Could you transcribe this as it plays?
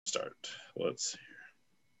start. Let's see.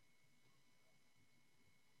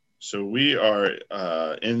 So we are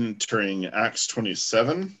entering Acts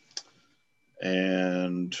 27,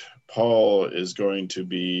 and Paul is going to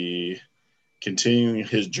be continuing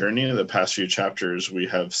his journey. In the past few chapters, we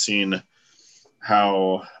have seen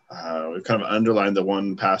how we've kind of underlined the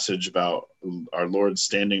one passage about our Lord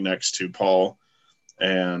standing next to Paul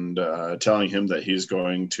and telling him that he's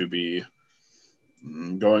going to be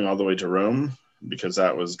going all the way to Rome because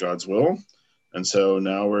that was God's will. And so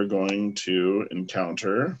now we're going to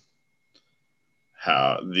encounter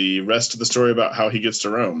how the rest of the story about how he gets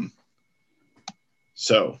to Rome.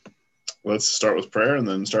 So let's start with prayer and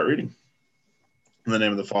then start reading. In the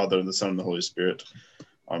name of the Father, and the Son, and the Holy Spirit.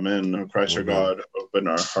 Amen. O Christ, our God, open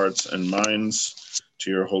our hearts and minds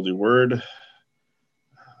to your holy word.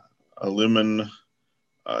 Illumine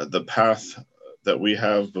the path that we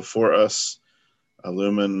have before us.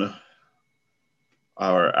 Illumine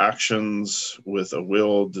our actions with a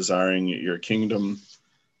will desiring your kingdom,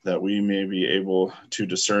 that we may be able to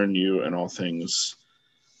discern you in all things.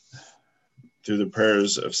 Through the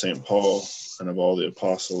prayers of St. Paul and of all the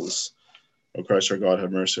apostles, O Christ our God,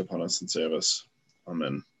 have mercy upon us and save us.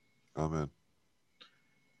 Amen. Amen.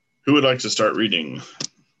 Who would like to start reading?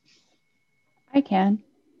 I can.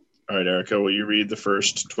 All right, Erica, will you read the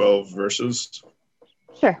first 12 verses?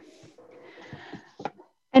 Sure.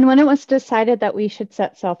 And when it was decided that we should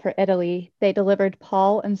set sail for Italy, they delivered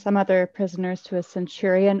Paul and some other prisoners to a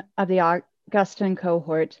centurion of the Augustan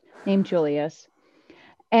cohort named Julius,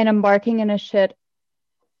 and embarking in a ship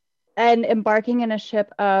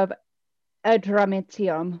of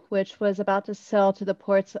Adramyttium, which was about to sail to the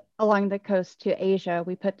ports along the coast to Asia,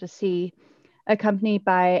 we put to sea, accompanied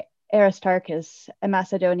by Aristarchus, a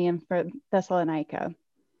Macedonian from Thessalonica.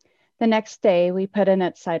 The next day we put in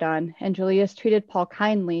at Sidon, and Julius treated Paul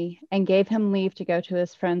kindly and gave him leave to go to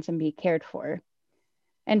his friends and be cared for.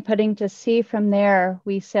 And putting to sea from there,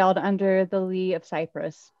 we sailed under the lee of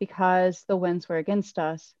Cyprus, because the winds were against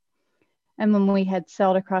us. And when we had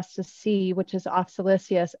sailed across the sea, which is off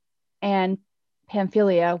Cilicia and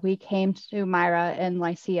Pamphylia, we came to Myra and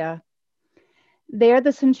Lycia. There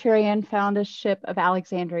the centurion found a ship of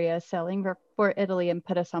Alexandria sailing for Italy and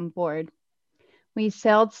put us on board. We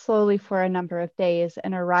sailed slowly for a number of days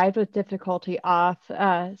and arrived with difficulty off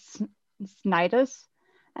Cnidus,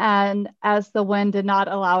 and as the wind did not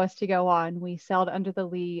allow us to go on, we sailed under the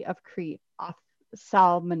lee of Crete off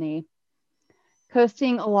Salmone.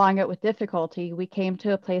 Coasting along it with difficulty, we came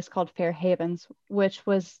to a place called Fair Havens,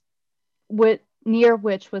 near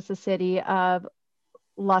which was the city of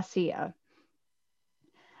Lasea.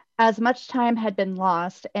 As much time had been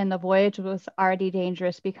lost and the voyage was already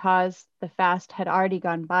dangerous because the fast had already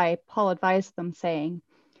gone by, Paul advised them, saying,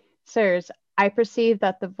 Sirs, I perceive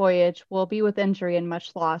that the voyage will be with injury and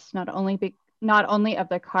much loss, not only of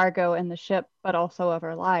the cargo and the ship, but also of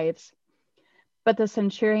our lives. But the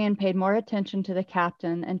centurion paid more attention to the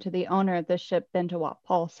captain and to the owner of the ship than to what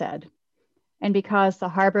Paul said. And because the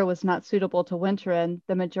harbor was not suitable to winter in,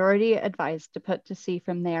 the majority advised to put to sea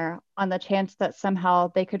from there on the chance that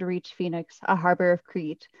somehow they could reach Phoenix, a harbor of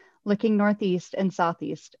Crete, looking northeast and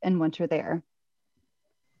southeast, and winter there.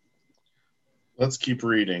 Let's keep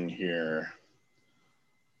reading here.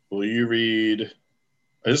 Will you read?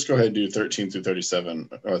 I just go ahead and do 13 through 37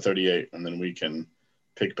 or 38, and then we can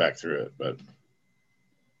pick back through it. But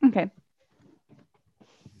okay.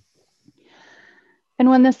 And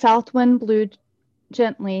when the south wind blew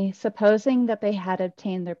gently, supposing that they had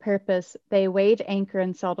obtained their purpose, they weighed anchor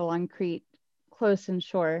and sailed along Crete, close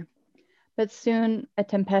inshore. But soon a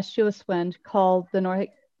tempestuous wind, called the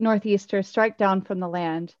northeaster, struck down from the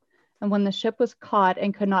land. And when the ship was caught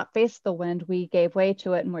and could not face the wind, we gave way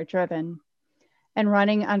to it and were driven. And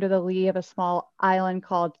running under the lee of a small island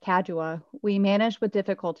called Cadua, we managed with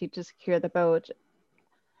difficulty to secure the boat.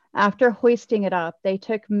 After hoisting it up, they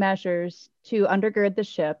took measures to undergird the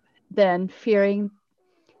ship. Then, fearing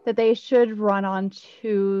that they should run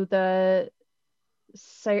onto the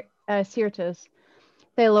Syrtis,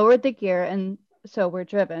 they lowered the gear and so were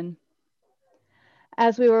driven.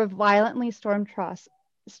 As we were violently storm-tossed,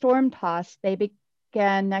 they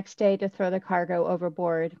began next day to throw the cargo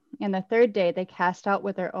overboard. And the third day they cast out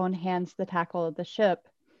with their own hands the tackle of the ship.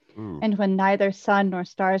 And when neither sun nor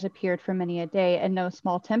stars appeared for many a day, and no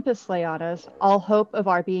small tempest lay on us, all hope of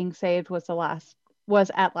our being saved was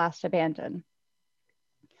at last abandoned.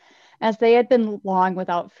 As they had been long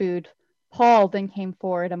without food, Paul then came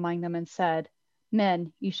forward among them and said,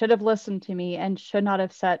 Men, you should have listened to me and should not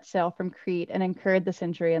have set sail from Crete and incurred this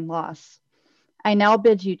injury and loss. I now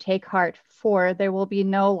bid you take heart, for there will be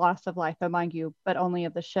no loss of life among you, but only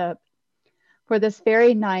of the ship. For this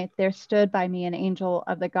very night there stood by me an angel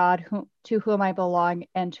of the God to whom I belong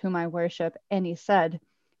and whom I worship, and he said,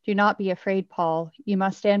 do not be afraid, Paul. You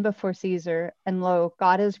must stand before Caesar, and lo,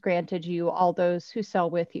 God has granted you all those who sail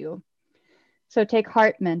with you. So take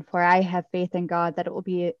heart, men, for I have faith in God that it will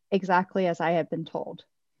be exactly as I have been told.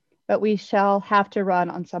 But we shall have to run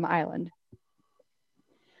on some island.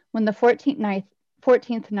 When the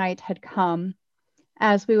 14th night had come,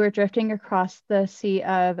 as we were drifting across the Sea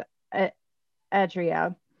of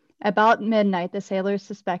Adria, about midnight the sailors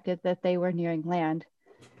suspected that they were nearing land.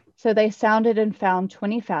 So they sounded and found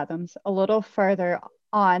 20 fathoms. A little further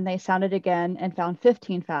on, they sounded again and found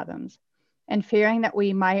 15 fathoms. And fearing that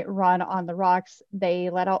we might run on the rocks, they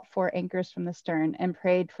let out 4 anchors from the stern and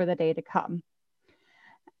prayed for the day to come.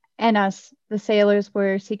 And as the sailors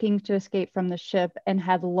were seeking to escape from the ship and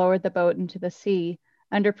had lowered the boat into the sea,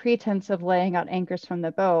 under pretense of laying out anchors from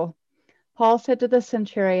the bow, Paul said to the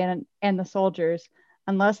centurion and the soldiers,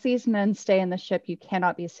 unless these men stay in the ship, you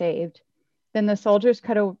cannot be saved. Then the soldiers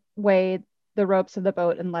cut away the ropes of the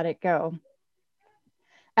boat and let it go.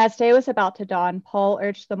 As day was about to dawn, Paul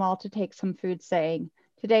urged them all to take some food, saying,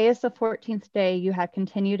 today is the 14th day you have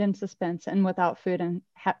continued in suspense and without food and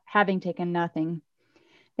having taken nothing.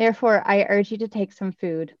 Therefore, I urge you to take some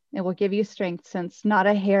food. It will give you strength, since not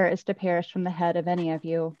a hair is to perish from the head of any of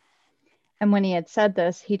you. And when he had said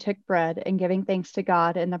this, he took bread, and giving thanks to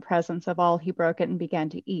God in the presence of all, he broke it and began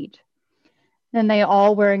to eat. Then they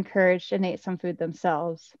all were encouraged and ate some food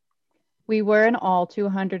themselves. We were in all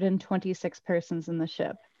 226 persons in the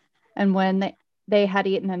ship. And when they had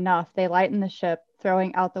eaten enough, they lightened the ship,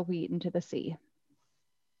 throwing out the wheat into the sea.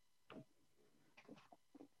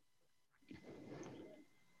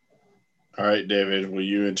 All right, David, will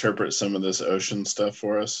you interpret some of this ocean stuff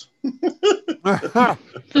for us?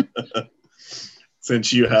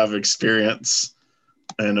 Since you have experience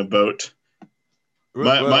in a boat.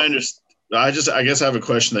 I guess I have a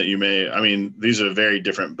question that you may, I mean, these are a very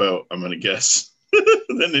different boat, I'm going to guess,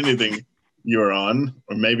 than anything you are on,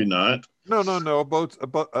 or maybe not. No. A boat's a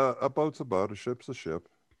boat. A ship's a ship.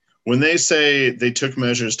 When they say they took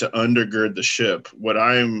measures to undergird the ship, what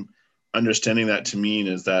I'm understanding that to mean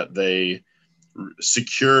is that they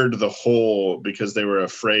secured the hull because they were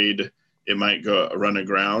afraid it might run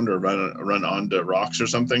aground or run onto rocks or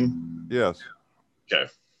something. Yes. Okay.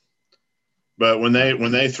 But when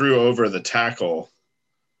they threw over the tackle,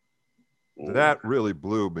 that really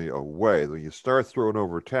blew me away. When you start throwing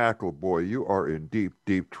over tackle, boy, you are in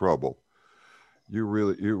deep trouble. You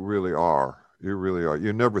really are. You really are.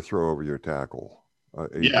 You never throw over your tackle.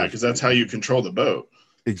 Yeah, because that's how you control the boat.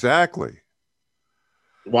 Exactly.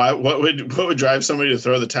 Why? What would drive somebody to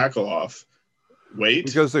throw the tackle off? Weight?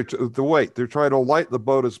 Because the weight. They're trying to light the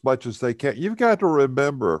boat as much as they can. You've got to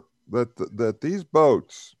remember that these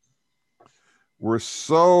boats were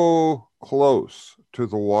so close to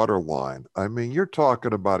the water line. I mean, you're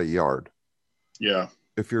talking about a yard. Yeah.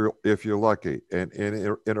 If you're lucky, and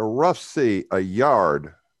in a rough sea, a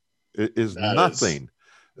yard is nothing.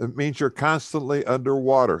 It means you're constantly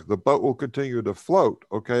underwater. The boat will continue to float,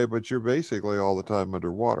 okay, but you're basically all the time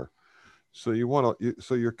underwater. So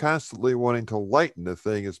you're constantly wanting to lighten the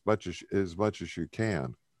thing as much as you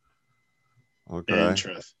can. Okay.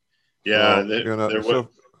 Interesting. Yeah, so,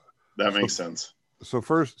 that makes sense. So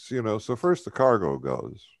first the cargo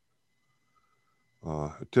goes.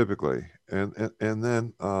 Typically, and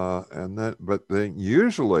then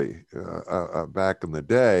usually back in the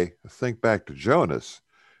day, think back to Jonas.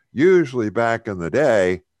 Usually back in the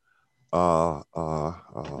day,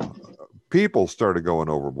 people started going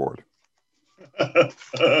overboard. The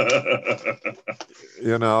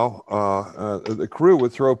crew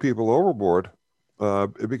would throw people overboard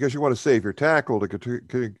because you want to save your tackle to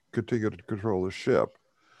continue to control the ship.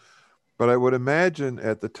 But I would imagine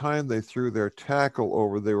at the time they threw their tackle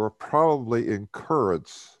over, they were probably in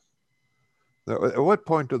currents. At what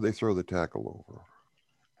point did they throw the tackle over?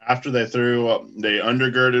 After they they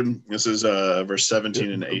undergirded. This is verse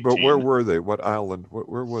 17 and 18. But where were they? What island?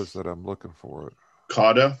 Where was that? I'm looking for it.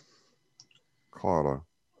 Cauda.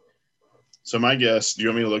 So my guess, do you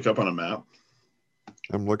want me to look up on a map?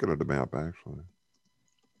 I'm looking at the map, actually.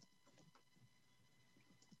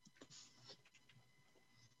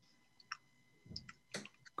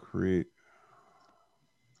 Crete.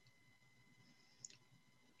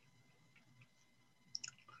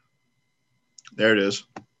 There it is.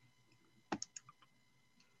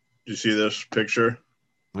 Do you see this picture?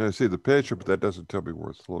 I see the picture, but that doesn't tell me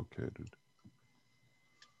where it's located.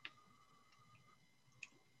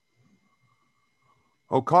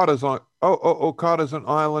 Okada's an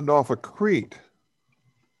island off of Crete.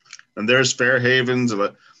 And there's Fair Havens.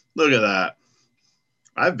 Look at that.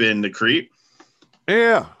 I've been to Crete.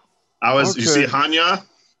 Yeah. You see Hania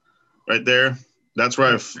right there? That's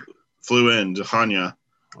where I flew in, to Hania.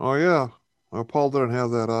 Oh, yeah. Well, Paul didn't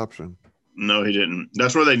have that option. No, he didn't.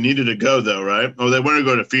 That's where they needed to go, though, right? Oh, they wanted to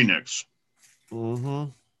go to Phoenix. Mm-hmm.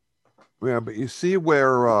 Yeah, but you see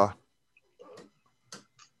where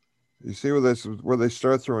they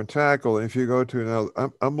start throwing tackle. And if you go to now,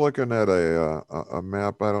 I'm looking at a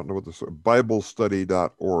map. I don't know what this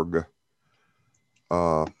BibleStudy.org.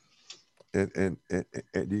 And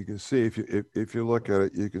you can see if you look at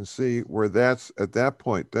it, you can see where that's at that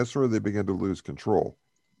point. That's where they begin to lose control.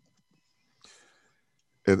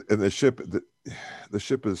 And the ship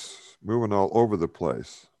is moving all over the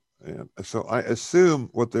place. And so I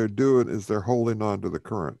assume what they're doing is they're holding on to the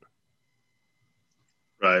current.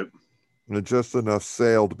 Right. And just enough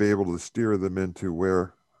sail to be able to steer them into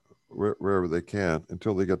wherever they can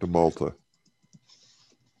until they get to Malta.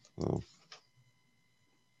 So.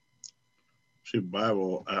 See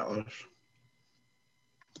Bible Atlas.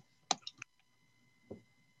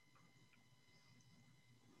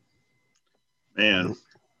 Man,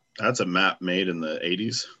 that's a map made in the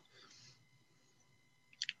 80s.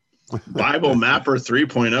 Bible Mapper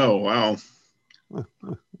 3.0. Wow.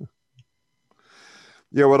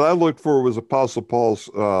 Yeah, what I looked for was Apostle Paul's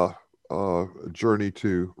journey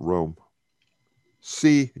to Rome.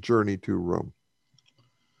 Sea journey to Rome.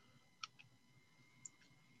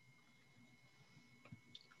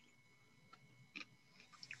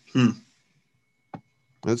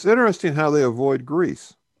 It's interesting how they avoid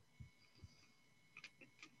Greece.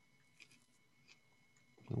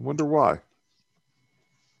 I wonder why.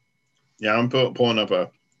 Yeah, I'm pulling up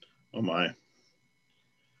oh my.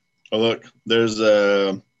 Oh, look, there's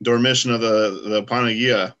a Dormition of the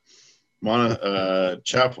Panagia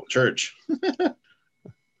Chapel Church. That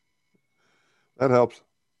helps.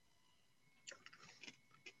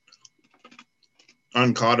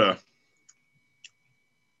 Ancada.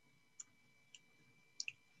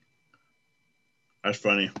 That's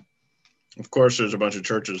funny. Of course, there's a bunch of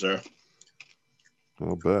churches there.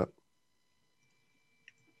 I'll bet.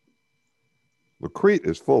 Well, Crete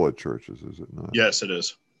is full of churches, is it not? Yes, it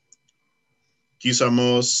is.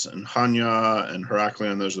 Kisamos and Hania and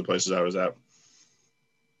Heraklion, those are the places I was at.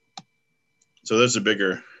 So there's a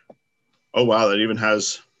bigger. Oh, wow, that even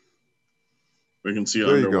has. We can see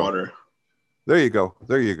underwater. There you go.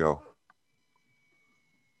 There you go.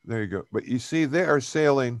 There you go. But you see, they are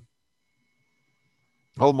sailing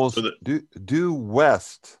almost due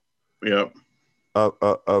west. Yep.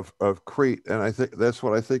 Of Crete, and I think that's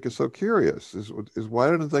what I think is so curious is why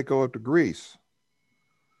didn't they go up to Greece?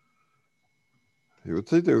 You would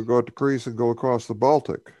think they would go up to Greece and go across the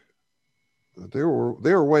Baltic. They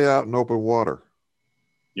were way out in open water.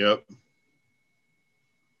 Yep.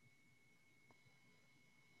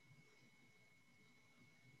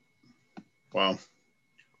 Wow.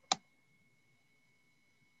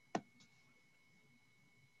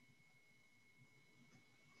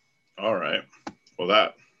 All right. Well,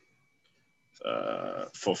 that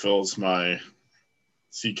fulfills my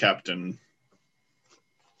sea captain,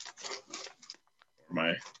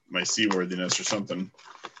 or my seaworthiness or something.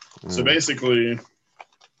 So basically,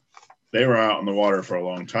 they were out in the water for a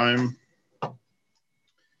long time.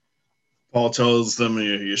 Paul tells them,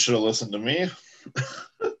 you should have listened to me,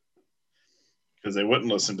 because they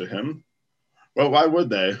wouldn't listen to him. Well, why would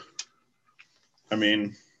they? I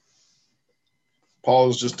mean, Paul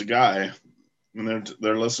is just a guy, and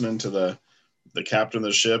they're listening to the captain of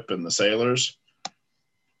the ship and the sailors.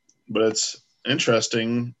 But it's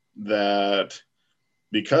interesting that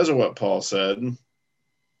because of what Paul said,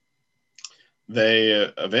 they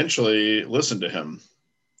eventually listened to him.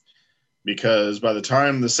 Because by the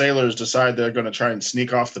time the sailors decide they're going to try and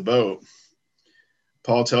sneak off the boat,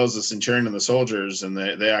 Paul tells the centurion and the soldiers, and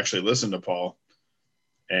they actually listen to Paul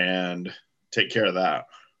and take care of that.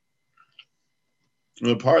 And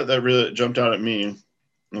the part that really jumped out at me,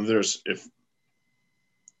 if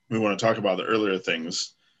we want to talk about the earlier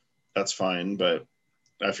things, that's fine, but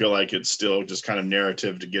I feel like it's still just kind of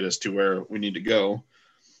narrative to get us to where we need to go.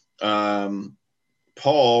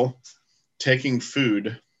 Paul taking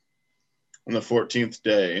food on the 14th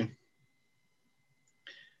day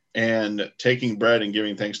and taking bread and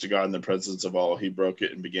giving thanks to God in the presence of all, he broke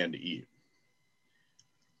it and began to eat.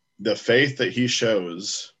 The faith that he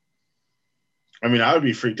shows, I mean, I would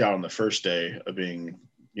be freaked out on the first day of being,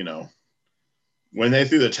 when they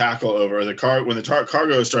threw the tackle over when the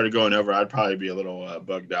cargo started going over, I'd probably be a little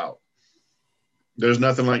bugged out. There's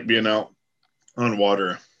nothing like being out on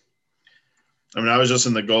water. I mean, I was just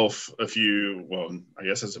in the Gulf I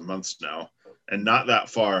guess it's months now. and not that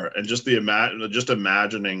far, and just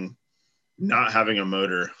imagining not having a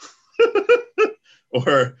motor,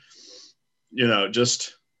 or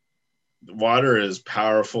just water is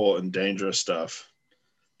powerful and dangerous stuff.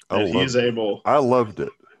 And I loved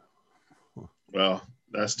it. Well,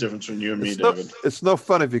 that's the difference between you and me, David. It's no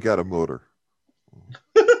fun if you got a motor.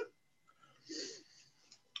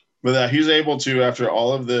 But that he's able to, after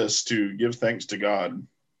all of this, to give thanks to God.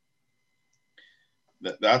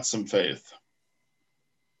 That's some faith.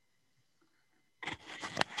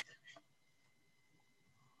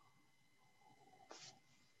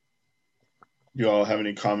 You all have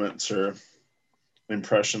any comments or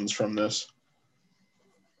impressions from this?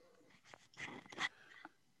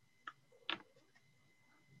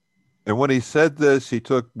 And when he said this, he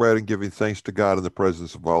took bread and giving thanks to God in the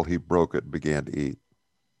presence of all, he broke it and began to eat.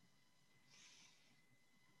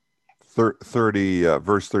 30,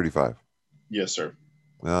 verse 35. Yes, sir.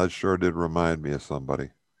 Well, it sure did remind me of somebody.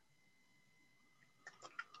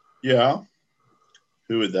 Yeah.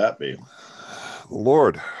 Who would that be?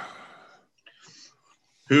 Lord.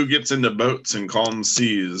 Who gets into boats and calm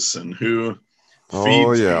seas, and who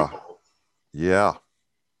feeds people? Yeah.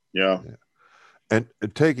 And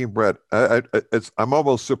taking bread, I'm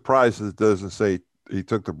almost surprised that it doesn't say he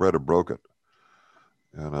took the bread and broke it.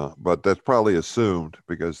 But that's probably assumed,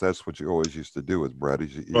 because that's what you always used to do with bread.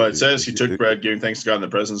 It says he took bread, giving thanks to God in the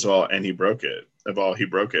presence of all, and he broke it. He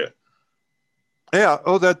broke it. Yeah.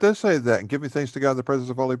 Oh, that does say that. And giving thanks to God in the presence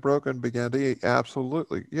of all, he broke and began to eat.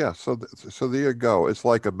 Absolutely. Yeah. So there you go. It's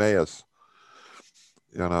like Emmaus,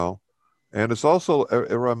 And it's also,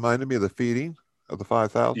 it reminded me of the feeding of the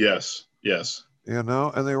 5,000. Yes. And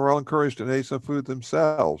they were all encouraged and ate some food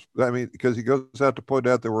themselves. I mean, because he goes out to point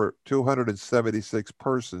out there were 276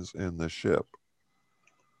 persons in the ship.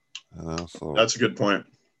 So that's a good point.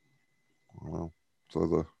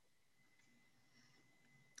 So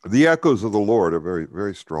the echoes of the Lord are very,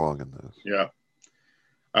 very strong in this. Yeah.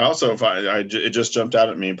 I also, it just jumped out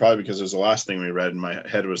at me, probably because it was the last thing we read, and my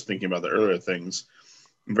head was thinking about the earlier things.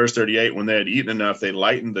 In verse 38, when they had eaten enough, they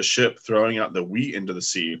lightened the ship, throwing out the wheat into the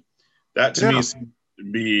sea. That to me seems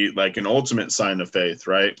to be like an ultimate sign of faith,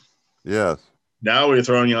 right? Yes. Now we're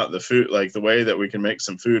throwing out the food, like the way that we can make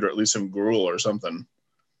some food, or at least some gruel or something.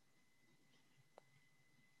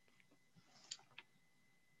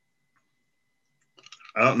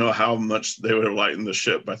 I don't know how much they would have lightened the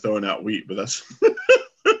ship by throwing out wheat, but that's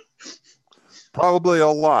probably a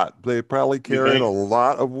lot. They probably carried a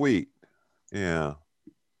lot of wheat. Yeah.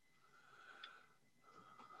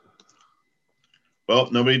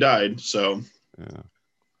 Well, nobody died, so. Yeah.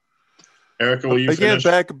 Erica, will you again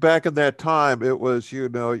finish? back in that time? It was you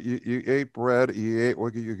ate bread, you ate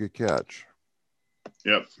what you could catch.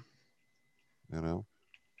 Yep.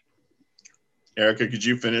 Erica, could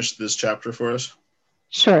you finish this chapter for us?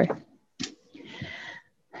 Sure.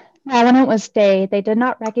 Now, when it was day, they did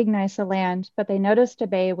not recognize the land, but they noticed a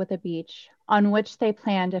bay with a beach, on which they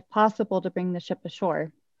planned, if possible, to bring the ship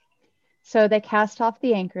ashore. So they cast off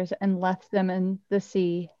the anchors and left them in the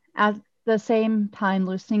sea, at the same time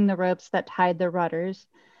loosening the ropes that tied the rudders.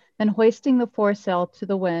 Then hoisting the foresail to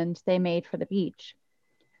the wind, they made for the beach.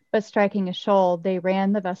 But striking a shoal, they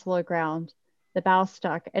ran the vessel aground. The bow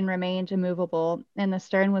stuck and remained immovable, and the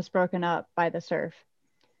stern was broken up by the surf.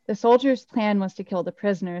 The soldiers' plan was to kill the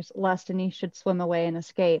prisoners, lest any should swim away and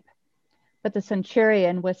escape. But the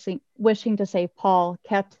centurion, wishing to save Paul,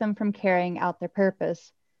 kept them from carrying out their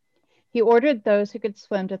purpose. He ordered those who could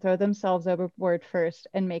swim to throw themselves overboard first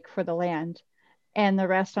and make for the land, and the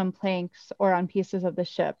rest on planks or on pieces of the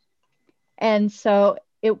ship. And so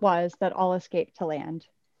it was that all escaped to land.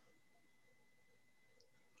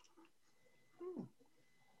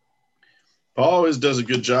 Paul always does a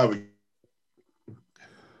good job.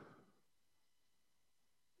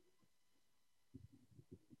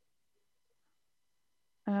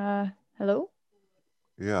 Hello?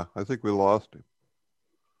 Yeah, I think we lost him.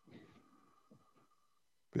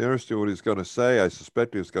 Be interesting what he's going to say. I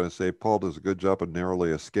suspect he's going to say Paul does a good job of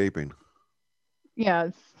narrowly escaping.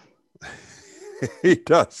 Yes. He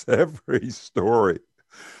does every story.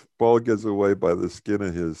 Paul gets away by the skin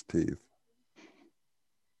of his teeth.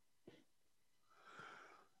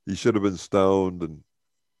 He should have been stoned and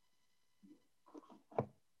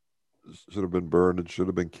should have been burned and should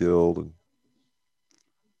have been killed. And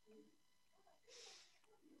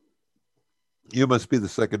you must be the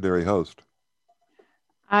secondary host.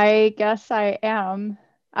 I guess I am.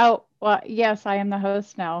 Oh, well, yes, I am the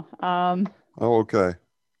host now. Oh, okay.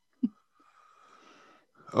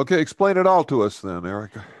 Okay, explain it all to us then,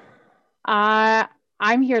 Erica.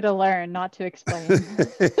 I'm here to learn, not to explain.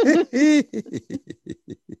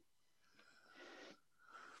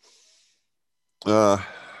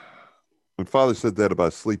 When Father said that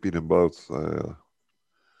about sleeping in boats,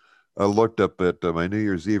 I looked up at my New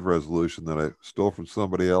Year's Eve resolution that I stole from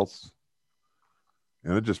somebody else,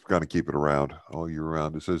 and I just kind of keep it around all year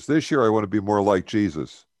round. It says, "This year I want to be more like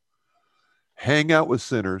Jesus. Hang out with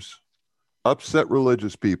sinners, upset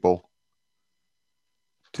religious people,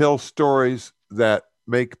 tell stories that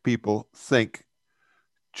make people think,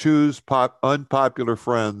 choose unpopular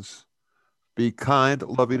friends, be kind,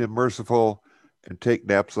 loving, and merciful, and take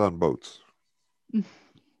naps on boats."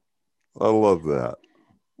 I love that.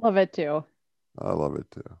 Love it too. I love it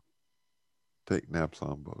too. Take naps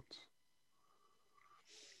on boats.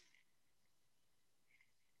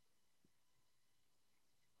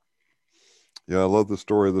 Yeah, I love the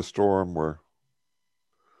story of the storm where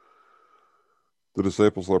the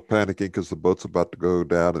disciples are panicking because the boat's about to go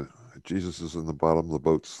down and Jesus is in the bottom of the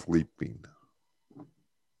boat sleeping.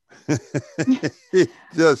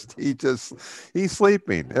 He's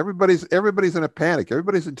sleeping. Everybody's in a panic.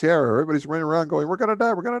 Everybody's in terror. Everybody's running around going, "We're gonna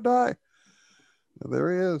die, we're gonna die." And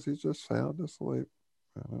there he is. He's just sound asleep.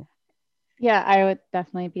 You know? Yeah, I would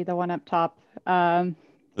definitely be the one up top. Yeah.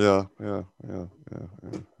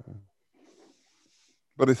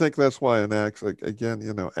 But I think that's why in Acts,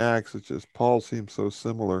 again, Acts, it's just Paul seems so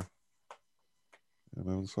similar,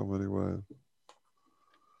 in so many ways.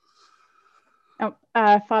 Oh,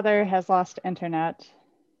 Father has lost internet.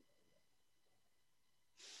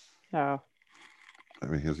 So. I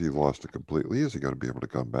mean, has he lost it completely? Is he going to be able to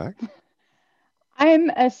come back? I'm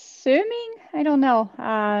assuming. I don't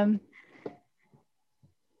know.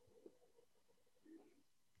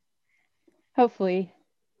 Hopefully.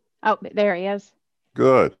 Oh, there he is.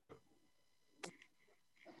 Good.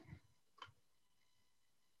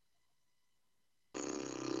 The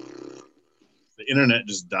internet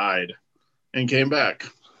just died and came back.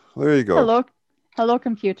 There you go. Hello,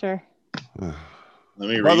 computer. Let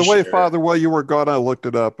me By the way, Father, while you were gone, I looked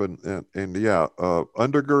it up, and yeah,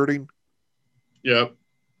 undergirding. Yep.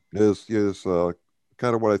 Is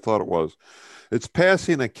kind of what I thought it was. It's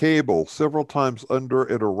passing a cable several times under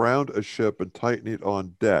and around a ship and tightening it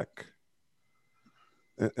on deck.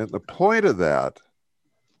 And the point of that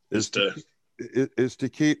is to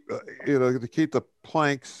keep to keep the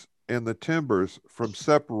planks and the timbers from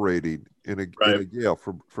separating in a gale,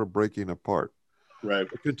 from breaking apart. Right.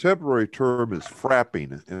 The contemporary term is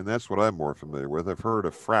frapping, and that's what I'm more familiar with. I've heard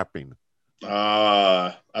of frapping.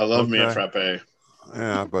 I love me a frappe.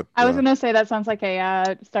 Yeah, but I was gonna say that sounds like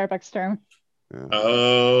a Starbucks term. Yeah.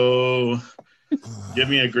 Oh, give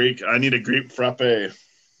me a Greek. I need a Greek frappe.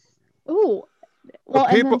 Ooh, well,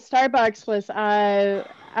 and then Starbucks was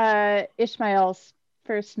Ishmael's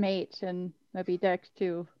first mate and Moby Dick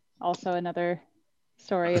too. Also another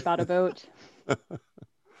story about a boat. Of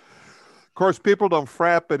course, people don't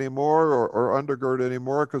frap anymore or undergird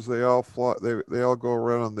anymore because they all fly. They all go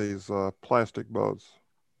around on these plastic boats.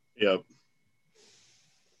 Yep.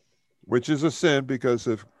 Which is a sin, because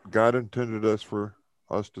if God intended us to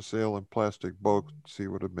sail in plastic boats, he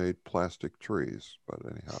would have made plastic trees. But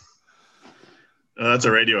anyhow. That's a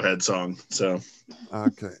Radiohead song. So.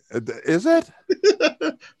 Okay. Is it?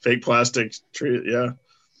 Fake plastic tree. Yeah.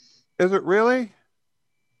 Is it really?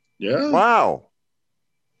 Yeah. Wow.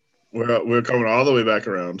 We're coming all the way back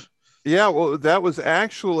around. Yeah. Well, that was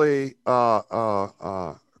actually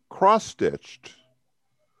cross-stitched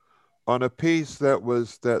on a piece that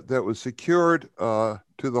was secured to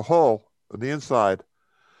the hull on the inside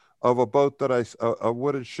of a boat that a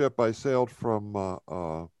wooden ship I sailed from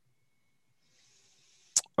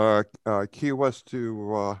Key West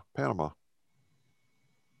to Panama.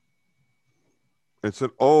 It's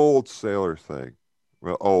an old sailor thing.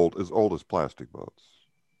 Well, as old as plastic boats.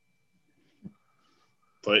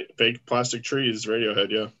 Fake plastic trees,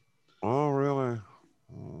 Radiohead, yeah. Oh, really?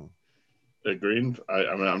 Oh. The green.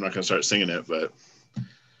 I'm not going to start singing it, but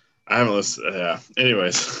I haven't listened. Yeah.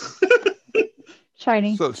 Anyways.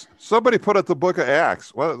 Shiny. So somebody put out the Book of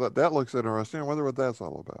Acts. Well, that looks interesting. I wonder what that's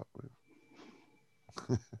all about.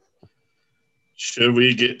 Should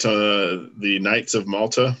we get to the Knights of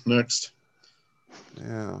Malta next?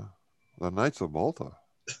 Yeah, the Knights of Malta.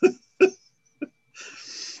 It's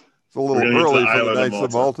a little early for the Knights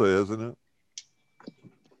of Malta, isn't it?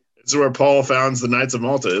 This is where Paul founds the Knights of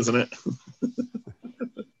Malta, isn't it?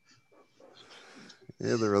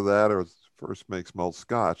 Either that or first makes malt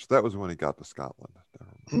scotch. That was when he got to Scotland.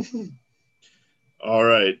 All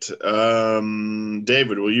right.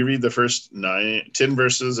 David, will you read the first 10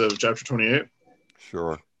 verses of chapter 28?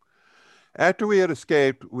 Sure. After we had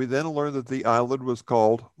escaped, we then learned that the island was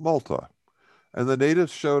called Malta, and the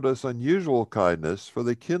natives showed us unusual kindness, for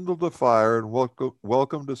they kindled a fire and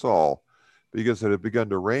welcomed us all, because it had begun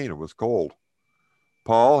to rain and was cold.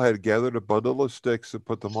 Paul had gathered a bundle of sticks and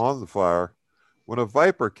put them on the fire when a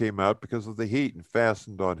viper came out because of the heat and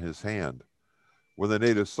fastened on his hand. When the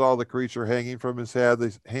natives saw the creature hanging from his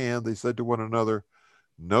hand, they said to one another,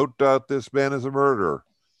 "No doubt this man is a murderer.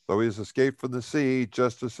 Though he has escaped from the sea,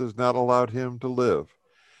 justice has not allowed him to live."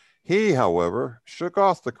 He, however, shook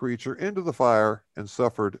off the creature into the fire and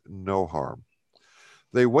suffered no harm.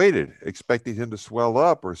 They waited, expecting him to swell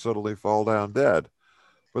up or suddenly fall down dead.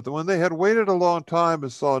 But when they had waited a long time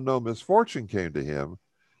and saw no misfortune came to him,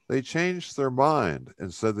 they changed their mind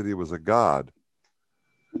and said that he was a god.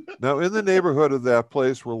 Now, in the neighborhood of that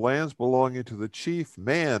place were lands belonging to the chief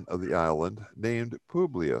man of the island, named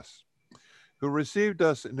Publius, who received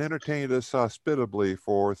us and entertained us hospitably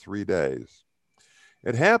for 3 days.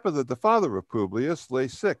 It happened that the father of Publius lay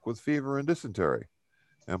sick with fever and dysentery,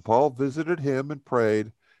 and Paul visited him and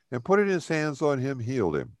prayed, and putting his hands on him,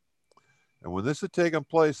 healed him. And when this had taken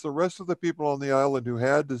place, the rest of the people on the island who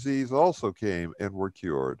had disease also came and were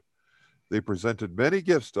cured. They presented many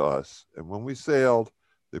gifts to us, and when we sailed,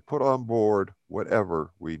 they put on board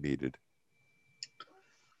whatever we needed.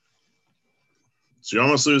 So you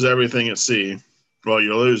almost lose everything at sea. Well,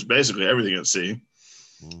 you lose basically everything at sea.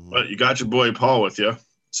 Mm-hmm. But you got your boy Paul with you.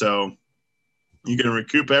 So you can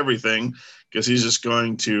recoup everything because he's just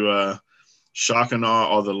going to shock and awe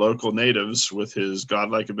all the local natives with his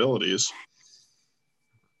godlike abilities.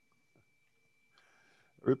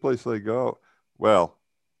 Every place they go. Well,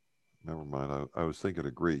 never mind. I was thinking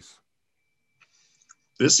of Greece.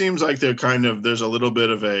 This seems like there's a little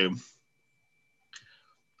bit of a,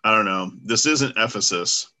 I don't know. This isn't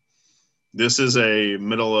Ephesus. This is a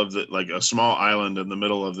middle of a small island in the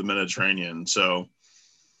middle of the Mediterranean. So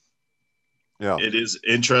yeah, it is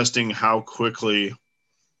interesting how quickly.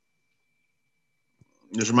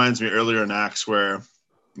 This reminds me earlier in Acts where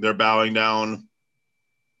they're bowing down,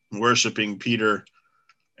 worshiping Peter,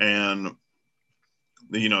 and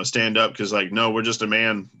stand up because no, we're just a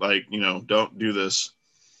man. Don't do this.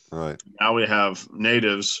 Right. Now we have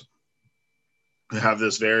natives who have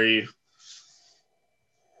this very,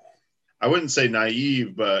 I wouldn't say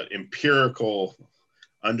naive, but empirical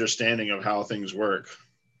understanding of how things work.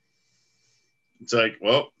 It's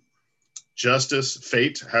well, justice,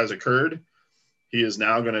 fate has occurred. He is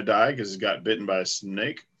now going to die because he's got bitten by a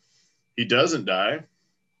snake. He doesn't die.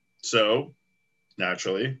 So,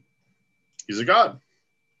 naturally, he's a god.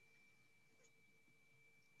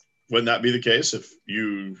 Wouldn't that be the case if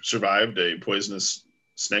you survived a poisonous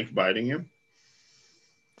snake biting you?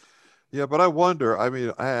 Yeah, but I wonder, I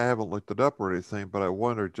mean, I haven't looked it up or anything, but I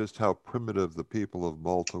wonder just how primitive the people of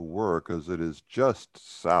Malta were, because it is just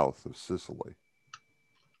south of Sicily.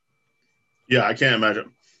 Yeah, I can't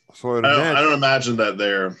imagine. So I don't imagine that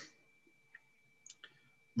they're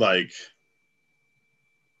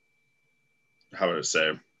how would I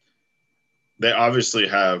say? They obviously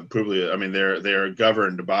have Publius. I mean, they're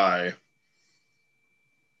governed by.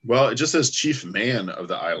 Well, it just says chief man of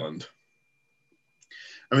the island.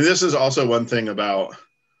 I mean, this is also one thing about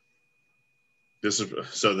this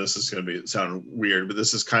is going to sound weird, but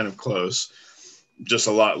this is kind of close. Just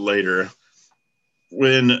a lot later,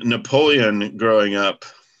 when Napoleon growing up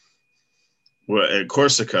at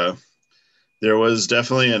Corsica, there was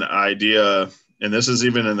definitely an idea, and this is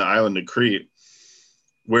even in the island of Crete,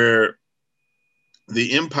 where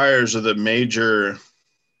the empires of the major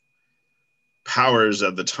powers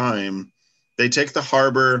at the time, they take the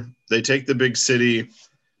harbor, they take the big city,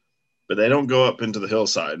 but they don't go up into the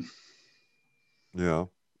hillside. Yeah.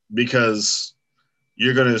 Because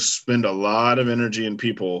you're going to spend a lot of energy and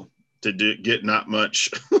people to get not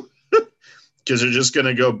much because they're just going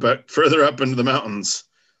to go further up into the mountains.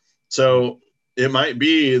 So it might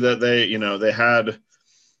be that they had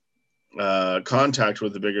contact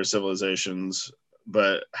with the bigger civilizations,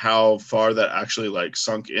 but how far that actually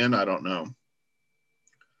sunk in, I don't know.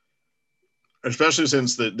 Especially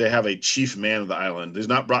since they have a chief man of the island. He's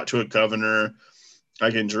not brought to a governor.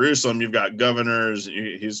 Like in Jerusalem, you've got governors.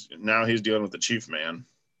 He's dealing with the chief man.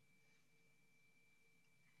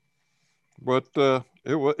 But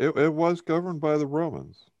it was governed by the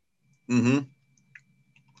Romans. Mm-hmm.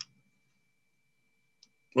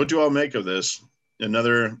 What do you all make of this?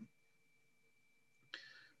 Another,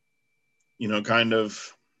 kind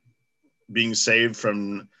of being saved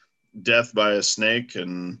from death by a snake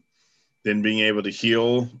and then being able to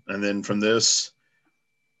heal. And then from this,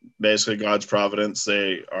 basically God's providence,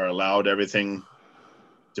 they are allowed everything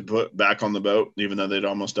to put back on the boat, even though they'd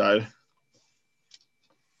almost died.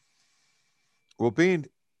 Well, being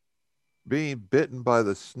bitten by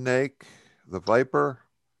the snake, the viper,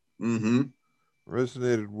 mm-hmm.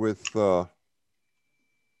 resonated with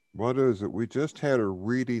What is it? We just had a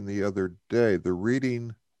reading the other day. The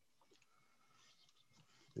reading,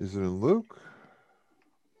 is it in Luke?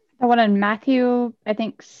 The one in Matthew, I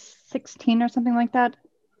think 16 or something like that.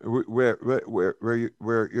 Where you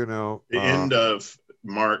know, The end of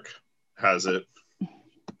Mark has it.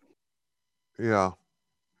 Yeah.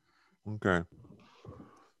 Okay.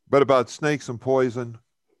 But about snakes and poison.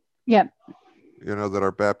 Yep. You know, that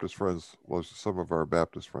our Baptist friends, well, some of our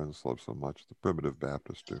Baptist friends love so much. The primitive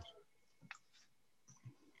Baptists do.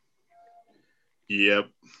 Yep.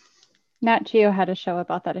 Nat Geo had a show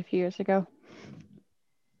about that a few years ago.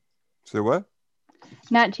 Say what?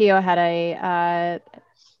 Nat Geo had a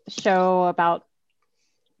show about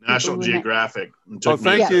National Geographic. Oh,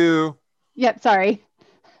 thank you. Yep, sorry.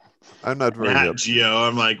 I'm not very Nat hip. Geo.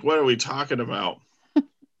 I'm like, what are we talking about?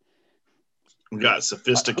 We got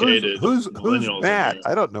sophisticated Who's millennials Matt? in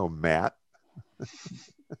here. I don't know Matt.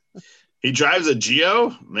 He drives a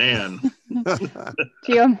Geo? Man.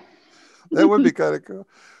 Geo. That would be kind of cool.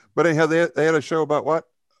 But anyhow, they had a show about what?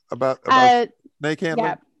 About snake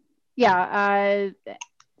handling? Yeah.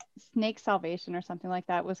 Snake Salvation or something like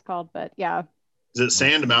that was called, but yeah. Is it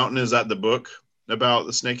Sand Mountain? Is that the book about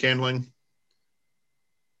the snake handling?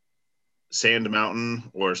 Sand Mountain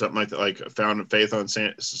or something like that, like Found Faith on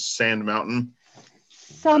Sand Mountain.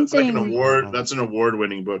 Something. That's like an award. That's an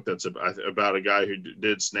award-winning book. That's about a guy who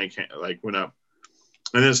did snake, like went up,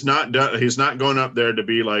 and it's not done. He's not going up there to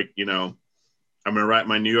be like, you know, I'm going to write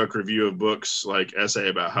my New York Review of Books like essay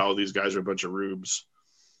about how these guys are a bunch of rubes.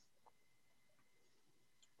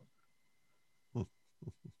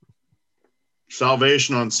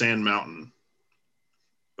 Salvation on Sand Mountain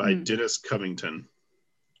by Dennis Covington.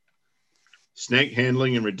 Snake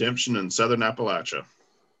handling and redemption in Southern Appalachia.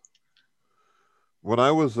 When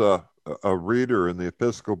I was a reader in the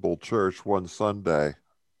Episcopal Church one Sunday,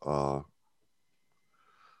 I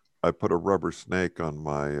put a rubber snake on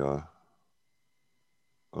my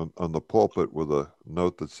on the pulpit with a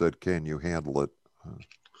note that said, "Can you handle it?"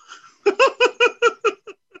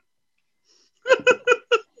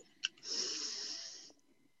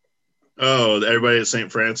 Oh, everybody at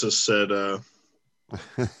St. Francis said,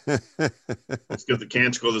 let's get the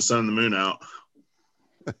canticle of the sun and the moon out.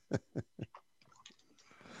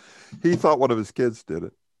 He thought one of his kids did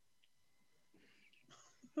it.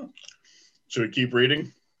 Should we keep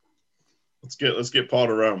reading? Let's get Paul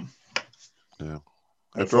to Rome. Yeah.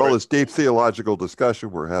 After all this deep theological discussion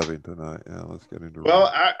we're having tonight, yeah, let's get into. Well,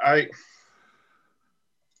 I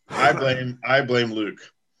blame Luke.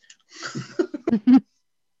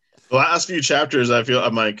 The last few chapters,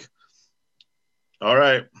 I'm like, all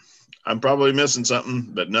right, I'm probably missing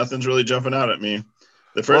something, but nothing's really jumping out at me.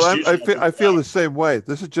 The first, I feel the same way.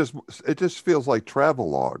 This is it just feels like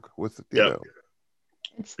travelogue with, you know.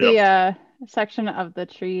 It's the section of the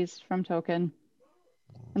trees from Tolkien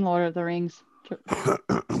in Lord of the Rings. I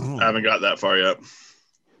haven't got that far yet.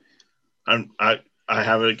 I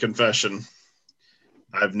have a confession.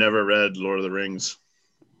 I've never read Lord of the Rings.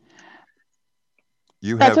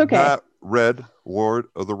 You have not read Lord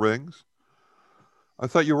of the Rings? I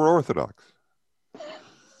thought you were Orthodox.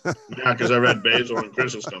 Yeah, because I read Basil and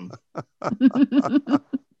Chrysostom.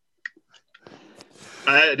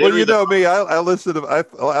 Well, you know me. I listen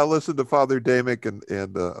to Father Damick and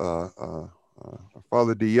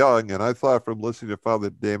Father DeYoung, and I thought from listening to Father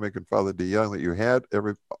Damick and Father DeYoung that you had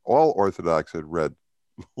all Orthodox had read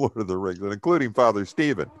Lord of the Rings, and including Father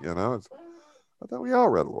Stephen. You know, I thought we all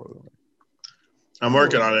read Lord of the Rings. I'm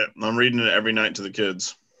working on it. I'm reading it every night to the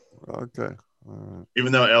kids. Okay. All right.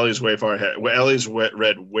 Even though Ellie's way far ahead. Well, Ellie's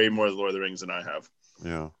read way more of the Lord of the Rings than I have.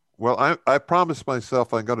 Yeah. Well, I promised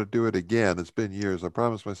myself I'm going to do it again. It's been years. I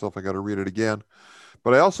promised myself I got to read it again.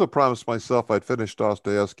 But I also promised myself I'd finish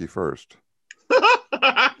Dostoevsky first.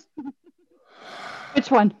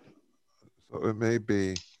 Which one? So it may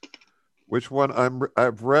be. Which one?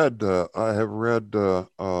 I've read. I've read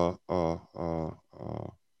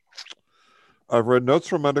Notes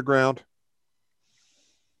from Underground.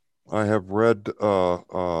 I have read.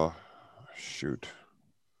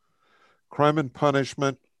 Crime and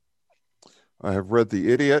Punishment. I have read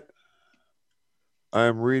The Idiot. I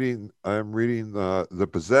am reading The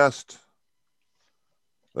Possessed.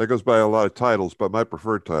 That goes by a lot of titles, but my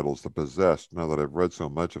preferred title is The Possessed. Now that I've read so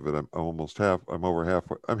much of it,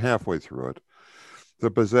 I'm halfway through it.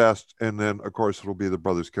 The Possessed, and then of course it'll be the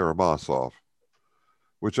Brothers Karamazov,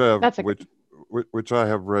 which I have which I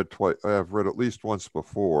have read twice. I have read at least once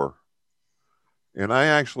before. And I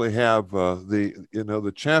actually have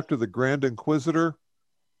the chapter The Grand Inquisitor.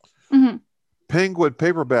 Mm-hmm. Penguin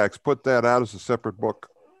Paperbacks put that out as a separate book.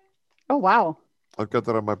 Oh, wow. I've got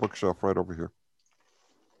that on my bookshelf right over here.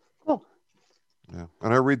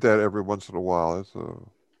 And I read that every once in a while. It's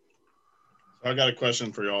I got a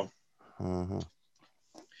question for y'all. uh-huh.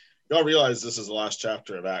 Y'all realize this is the last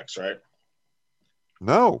chapter of Acts, right?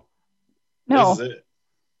 No. No. This is it.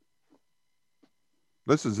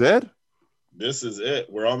 This is it? This is it.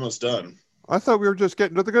 We're almost done. I thought we were just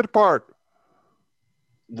getting to the good part.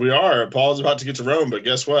 We are. Paul's about to get to Rome, but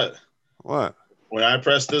guess what? What? When I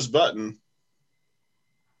press this button,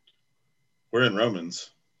 we're in Romans.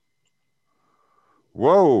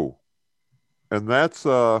 Whoa. And that's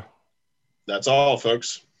all,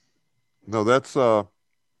 folks. No, that's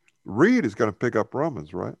Reed is going to pick up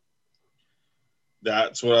Romans, right?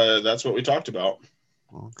 That's what we talked about.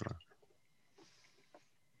 Okay.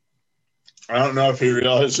 I don't know if he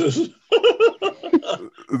realizes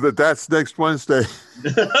that's next Wednesday.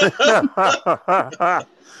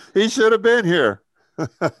 He should have been here.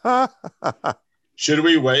 Should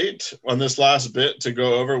we wait on this last bit to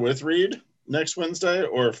go over with Reed next Wednesday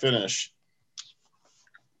or finish?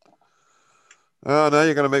 Oh, now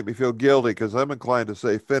you're going to make me feel guilty because I'm inclined to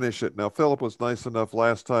say finish it. Now, Philip was nice enough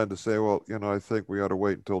last time to say, well, I think we ought to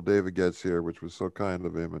wait until David gets here, which was so kind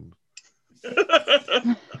of him. And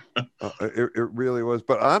it really was.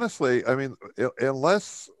 But honestly, I mean,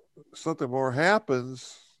 unless something more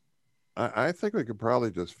happens, I think we could probably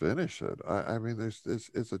just finish it. I mean,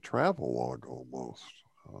 it's a travel log almost.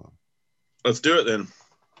 Let's do it then.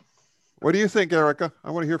 What do you think, Erica? I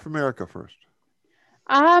want to hear from Erica first.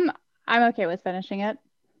 I'm okay with finishing it.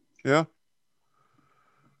 Yeah.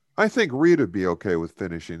 I think Reed would be okay with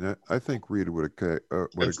finishing it. I think Reed would okay.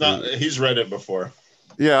 It's not. He's read it before.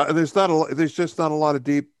 Yeah, and there's just not a lot of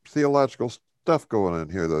deep theological stuff going on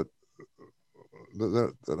here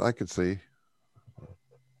that I could see.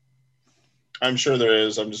 I'm sure there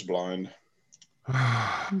is. I'm just blind.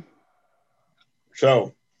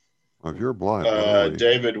 So, if you're blind,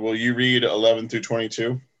 David, will you read 11 through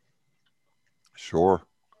 22? Sure.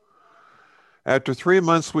 After 3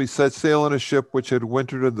 months, we set sail in a ship which had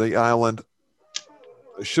wintered in the island,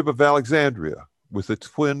 a ship of Alexandria, with its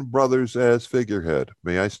twin brothers as figurehead.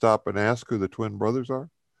 May I stop and ask who the twin brothers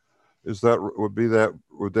are? Would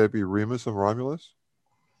that be Remus and Romulus?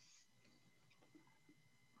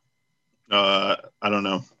 I don't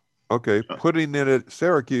know. Okay. Putting in at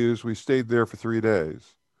Syracuse, we stayed there for 3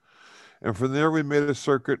 days. And from there, we made a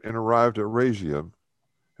circuit and arrived at Rhegium.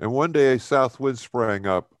 And one day, a south wind sprang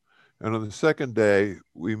up. And on the second day,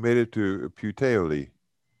 we made it to Puteoli.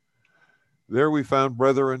 There we found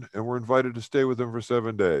brethren and were invited to stay with them for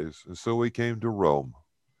 7 days. And so we came to Rome.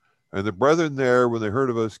 And the brethren there, when they heard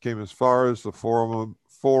of us, came as far as the Forum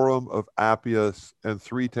of Appius and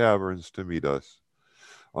 3 taverns to meet us.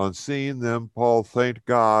 On seeing them, Paul thanked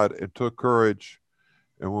God and took courage.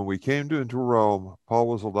 And when we came into Rome, Paul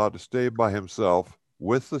was allowed to stay by himself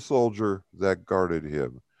with the soldier that guarded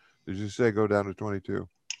him. Did you say go down to 22?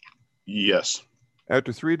 Yes.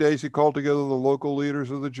 After 3 days, he called together the local leaders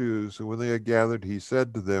of the Jews, and when they had gathered, he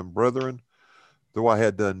said to them, Brethren, though I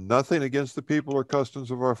had done nothing against the people or customs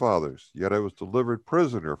of our fathers, yet I was delivered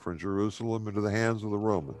prisoner from Jerusalem into the hands of the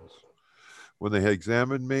Romans. When they had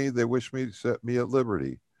examined me, they wished me to set me at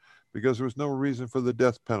liberty, because there was no reason for the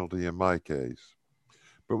death penalty in my case.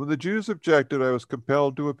 But when the Jews objected, I was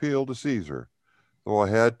compelled to appeal to Caesar, though I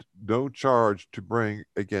had no charge to bring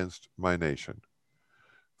against my nation.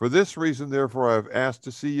 For this reason, therefore, I have asked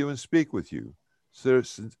to see you and speak with you,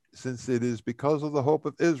 since it is because of the hope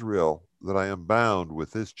of Israel that I am bound with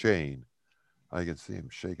this chain. I can see him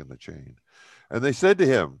shaking the chain. And they said to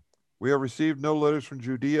him, We have received no letters from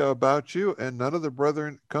Judea about you, and none of the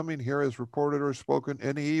brethren coming here has reported or spoken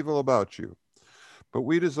any evil about you. But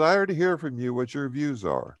we desire to hear from you what your views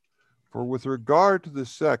are. For with regard to this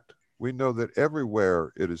sect, we know that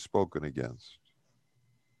everywhere it is spoken against.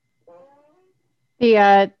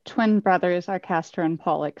 The twin brothers are Castor and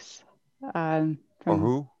Pollux.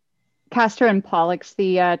 Who? Castor and Pollux,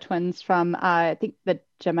 the twins from, I think, the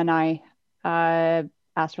Gemini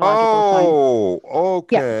astrological sign. Oh,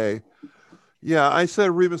 okay. Yeah, I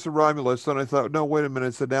said Remus and Romulus, and I thought, no, wait a minute,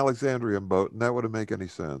 it's an Alexandrian boat, and that wouldn't make any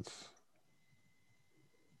sense.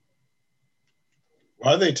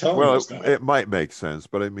 Why are they telling us that? It might make sense,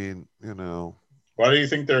 but I mean, Why do you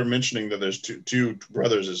think they're mentioning that there's two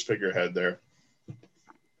brothers as figurehead there?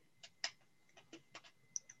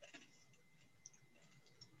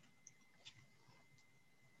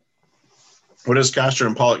 What does Castor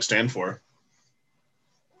and Pollux stand for?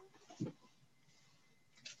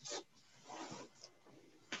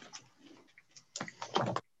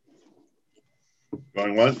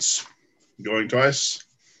 Going once, going twice.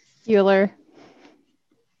 Euler.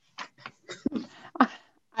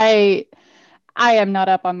 I am not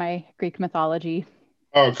up on my Greek mythology.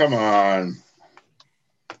 Oh, come on.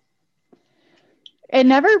 It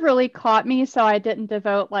never really caught me, so I didn't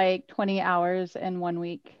devote like 20 hours in 1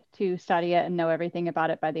 week to study it and know everything about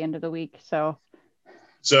it by the end of the week. So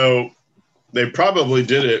they probably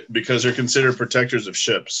did it because they're considered protectors of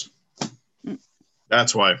ships.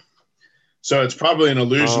 That's why. So it's probably an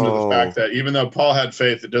allusion to the fact that even though Paul had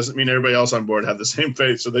faith, it doesn't mean everybody else on board had the same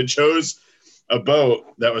faith. So they chose a boat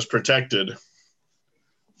that was protected.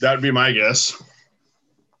 That would be my guess.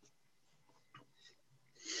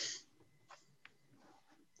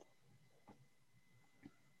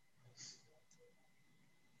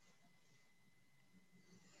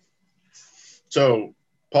 So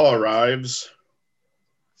Paul arrives.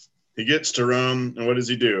 He gets to Rome, and what does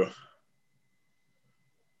he do?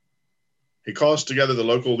 He calls together the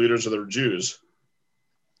local leaders of the Jews.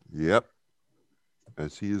 Yep.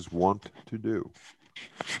 As he is wont to do.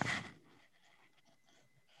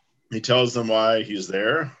 He tells them why he's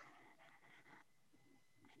there.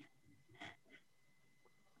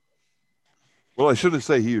 Well, I shouldn't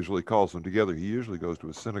say he usually calls them together. He usually goes to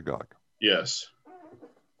a synagogue. Yes.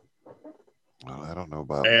 Well, I don't know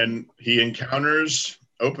about. And he encounters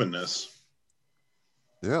openness.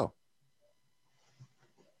 Yeah.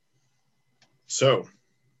 So,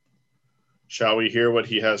 shall we hear what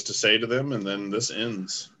he has to say to them? And then this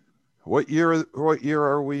ends. What year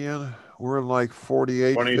are we in? We're in like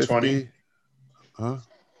 48, 2020. 50. Huh?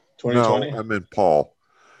 2020? No, I'm in Paul.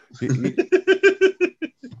 He's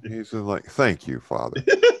in like, thank you, Father.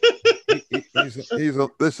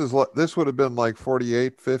 This would have been like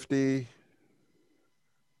 48, 50.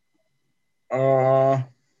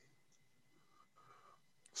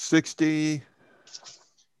 60.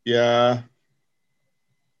 Yeah.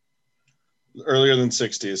 Earlier than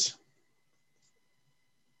 60s.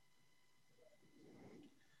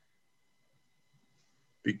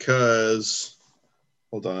 Because,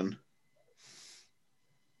 hold on.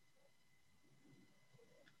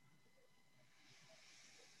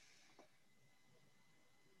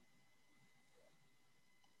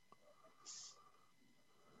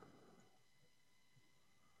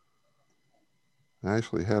 I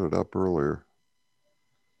actually had it up earlier.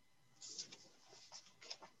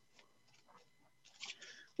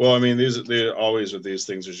 Well, I mean, always with these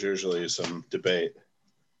things, there's usually some debate.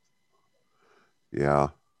 Yeah.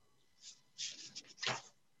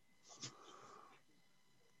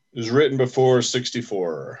 It was written before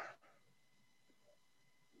 64.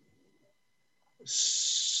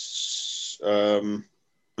 This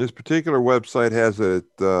particular website has it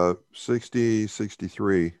 60,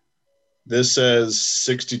 63. This says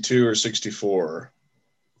 62 or 64.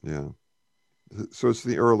 Yeah. So it's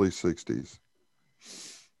the early 60s.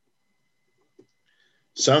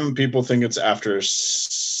 Some people think it's after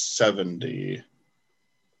 70.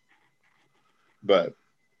 But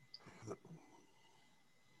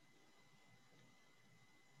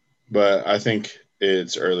I think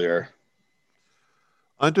it's earlier.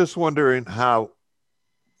 I'm just wondering how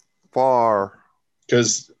far.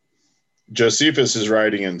 Because Josephus is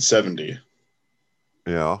writing in 70.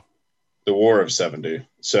 Yeah. The War of 70.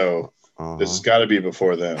 So this has got to be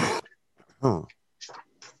before then. Huh.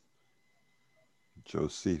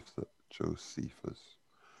 Josephus.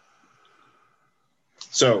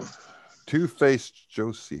 So Two-faced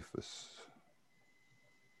Josephus.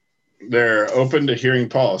 They're open to hearing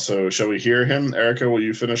Paul. So shall we hear him? Erica, will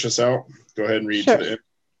you finish us out? Go ahead and read Sure. to the end.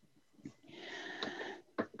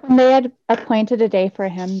 When they had appointed a day for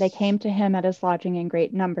him, they came to him at his lodging in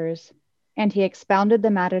great numbers, and he expounded the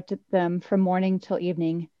matter to them from morning till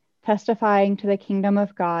evening, testifying to the kingdom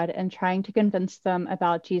of God and trying to convince them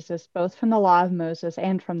about Jesus, both from the law of Moses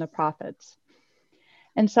and from the prophets.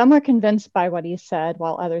 And some were convinced by what he said,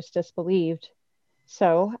 while others disbelieved.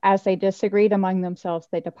 So, as they disagreed among themselves,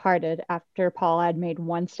 they departed after Paul had made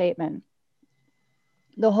one statement.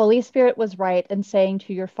 The Holy Spirit was right in saying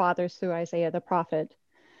to your fathers through Isaiah the prophet,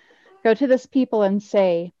 go to this people and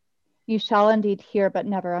say, you shall indeed hear but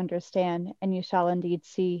never understand, and you shall indeed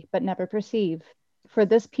see but never perceive. For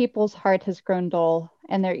this people's heart has grown dull,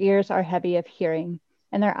 and their ears are heavy of hearing,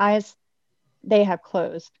 and their eyes they have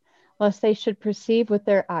closed, lest they should perceive with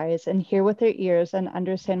their eyes, and hear with their ears, and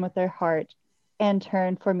understand with their heart, and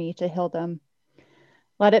turn for me to heal them.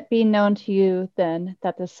 Let it be known to you then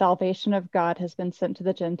that the salvation of God has been sent to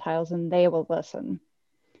the Gentiles, and they will listen.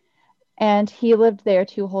 And he lived there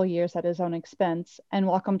 2 whole years at his own expense, and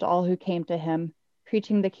welcomed all who came to him,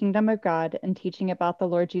 preaching the kingdom of God and teaching about the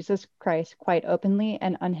Lord Jesus Christ quite openly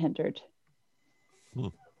and unhindered.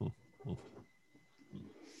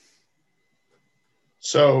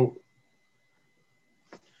 So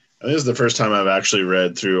And this is the first time I've actually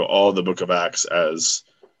read through all the book of Acts as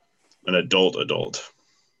an adult,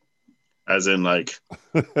 as in like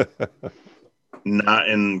not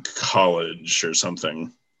in college or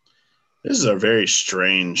something. This is a very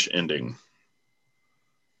strange ending.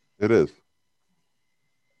 It is.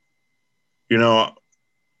 You know,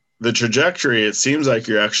 the trajectory, it seems like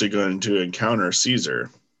you're actually going to encounter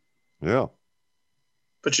Caesar. Yeah.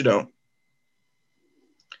 But you don't.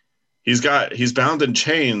 He's bound in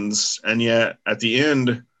chains, and yet at the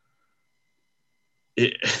end,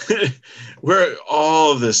 we're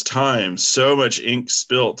all this time, so much ink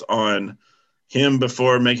spilt on him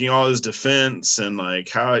before making all his defense and like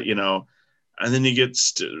how, and then he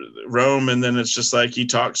gets to Rome, and then it's just like he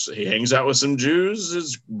hangs out with some Jews,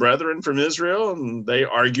 his brethren from Israel, and they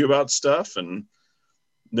argue about stuff, and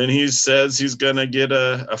then he says he's gonna get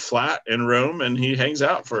a flat in Rome, and he hangs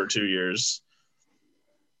out for 2 years.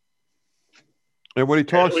 And when he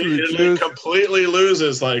talks to the Jews, completely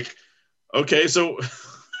loses. Like, okay, so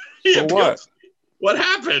what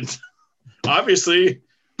happened? Obviously,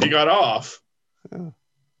 he got off. Yeah.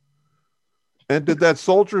 And did that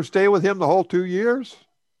soldier stay with him the whole 2 years?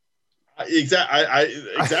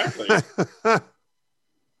 Exactly.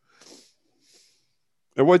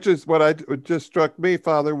 And what just struck me,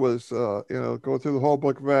 Father, was going through the whole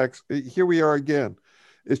book of Acts. Here we are again.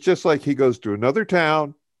 It's just like he goes to another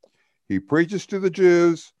town. He preaches to the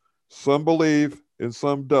Jews. Some believe and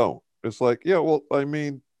some don't. It's like, yeah, well, I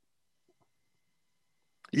mean,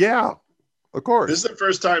 yeah, of course. This is the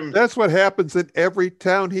first time. That's what happens in every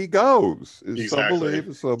town he goes. Is exactly. Some believe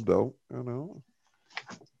and some don't.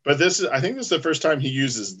 But I think this is the first time he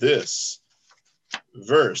uses this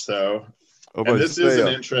verse, though. And this is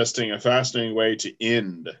a fascinating way to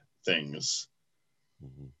end things.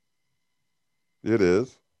 It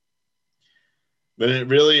is. But it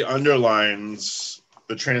really underlines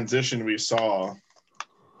the transition we saw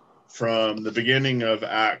from the beginning of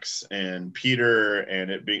Acts and Peter,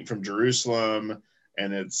 and it being from Jerusalem,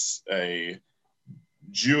 and it's a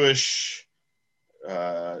Jewish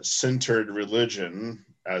centered religion,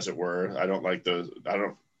 as it were. I don't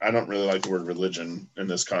really like the word religion in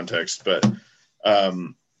this context, but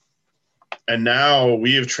and now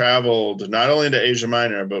we have traveled not only to Asia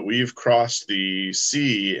Minor, but we've crossed the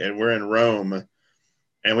sea and we're in Rome,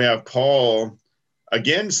 and we have Paul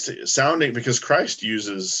again sounding, because Christ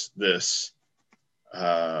uses this, he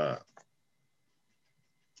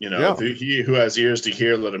who has ears to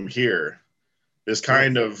hear, let him hear. This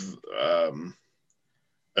kind of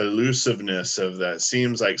elusiveness of that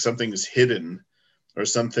seems like something is hidden or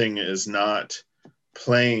something is not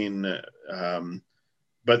plain,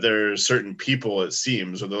 but there are certain people, it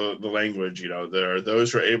seems, or the language, there are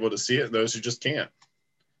those who are able to see it and those who just can't,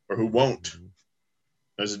 or who won't.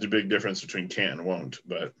 There's a big difference between can't and won't,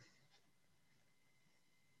 but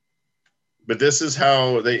this is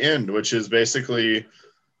how they end, which is basically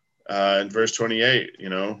in verse 28,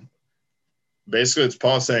 basically it's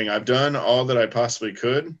Paul saying, I've done all that I possibly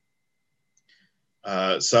could.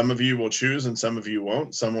 Some of you will choose and some of you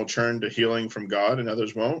won't. Some will turn to healing from God and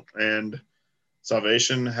others won't. And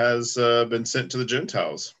salvation has been sent to the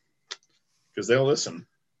Gentiles because they'll listen.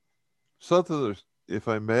 Something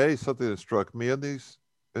that struck me in these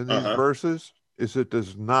verses is it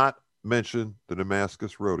does not mention the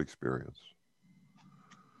Damascus Road experience.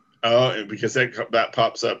 Oh, because that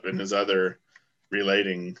pops up in his other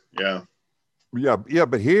relating. Yeah.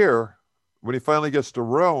 But here, when he finally gets to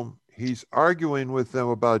Rome, he's arguing with them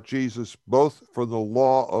about Jesus, both from the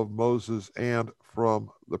law of Moses and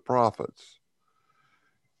from the prophets.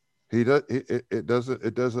 It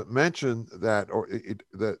doesn't mention that, or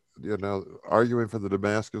arguing for the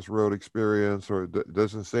Damascus Road experience, or it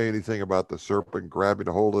doesn't say anything about the serpent grabbing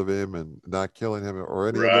a hold of him and not killing him, or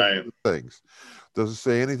any of those things. Doesn't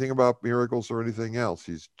say anything about miracles or anything else.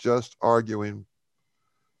 He's just arguing.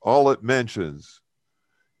 All it mentions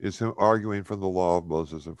is him arguing from the law of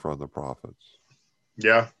Moses and from the prophets.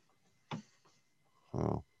 Yeah.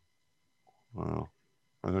 Oh. Wow.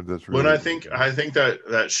 I think that's really. Well, I think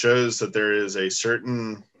that shows that there is a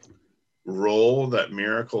certain role that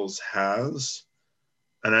miracles has,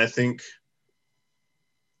 and I think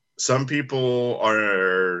some people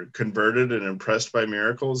are converted and impressed by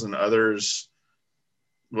miracles, and others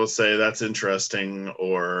will say that's interesting,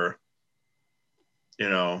 or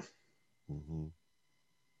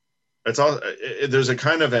it's all. There's a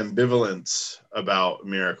kind of ambivalence about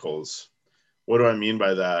miracles. What do I mean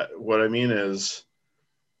by that? What I mean is,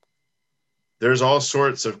 there's all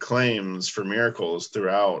sorts of claims for miracles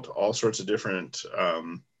throughout all sorts of different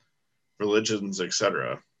religions,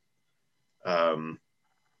 etc. And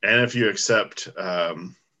if you accept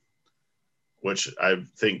which I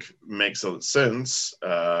think makes a sense.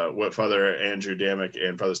 What Father Andrew Damick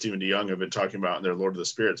and Father Stephen DeYoung have been talking about in their Lord of the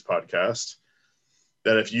Spirits podcast,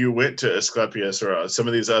 that if you went to Asclepius or some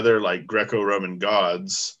of these other like Greco-Roman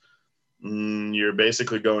gods, you're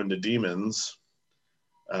basically going to demons,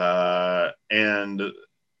 and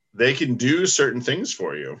they can do certain things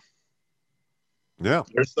for you. Yeah.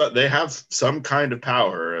 They have some kind of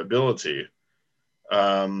power or ability.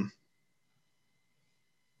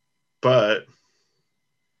 But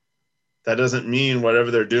that doesn't mean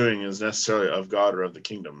whatever they're doing is necessarily of God or of the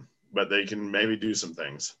kingdom, but they can maybe do some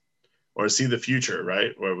things or see the future,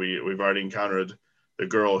 right? Where we've already encountered the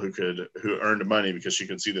girl who earned money because she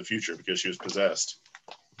could see the future because she was possessed.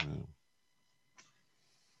 Yeah.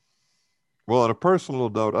 Well, on a personal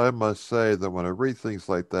note, I must say that when I read things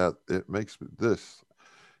like that, it makes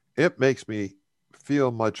me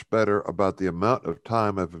feel much better about the amount of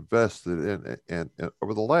time I've invested in, and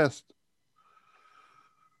over the last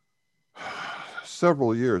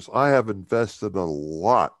several years, I have invested a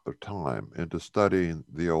lot of time into studying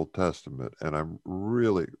the Old Testament, and I'm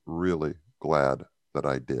really, really glad that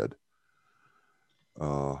I did.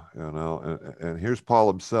 And here's Paul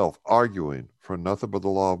himself arguing for nothing but the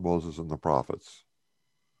law of Moses and the prophets.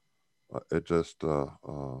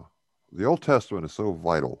 The Old Testament is so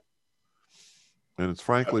vital, and it's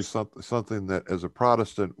frankly something that, as a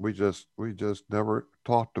Protestant, we just never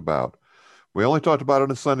talked about. We only talked about it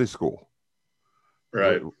in Sunday school,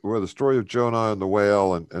 right? Where the story of Jonah and the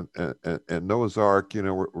whale and Noah's Ark,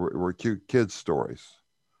 were cute kids' stories.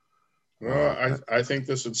 Well, I think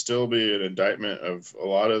this would still be an indictment of a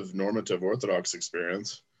lot of normative Orthodox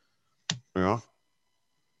experience. Yeah.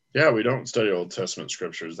 Yeah, we don't study Old Testament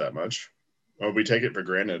scriptures that much. Well, we take it for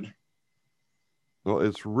granted. Well,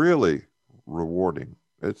 it's really rewarding.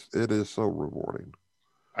 It is so rewarding.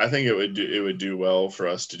 I think it would do well for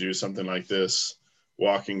us to do something like this,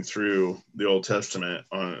 walking through the Old Testament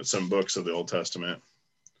on some books of the Old Testament.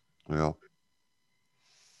 Yeah.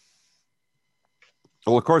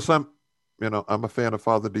 Well, of course, I'm a fan of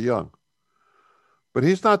Father DeYoung, but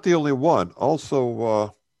he's not the only one.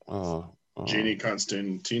 Also, Jeannie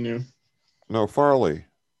Constantinou. No, Farley.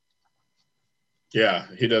 Yeah,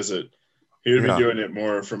 he does it. He would be doing it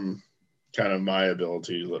more from kind of my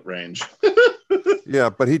ability range. Yeah,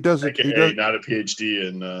 but he doesn't. AKA, he does not a PhD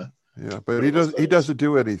in. Yeah, but he doesn't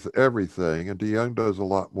do everything, and DeYoung does a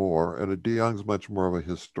lot more. And DeYoung's much more of a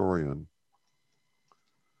historian.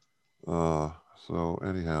 So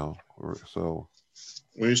anyhow, when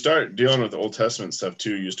you start dealing with Old Testament stuff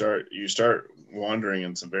too, you start wandering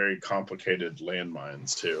in some very complicated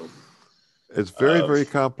landmines too. It's very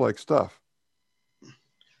complex stuff.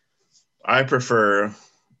 I prefer,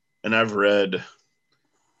 and I've read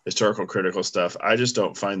historical critical stuff. I just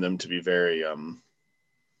don't find them to be very,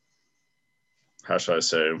 how should I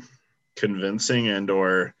say, convincing and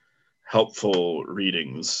or helpful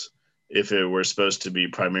readings. If it were supposed to be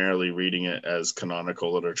primarily reading it as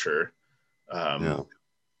canonical literature,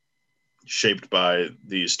 shaped by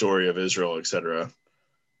the story of Israel, etc.,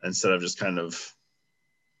 instead of just kind of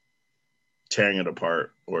tearing it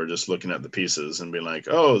apart or just looking at the pieces and being like,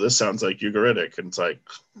 oh, this sounds like Ugaritic. And it's like,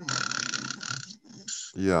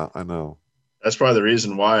 yeah, I know. That's probably the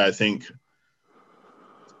reason why I think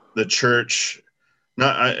the church,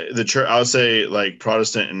 I'll say like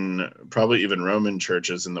Protestant and probably even Roman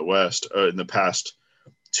churches in the West in the past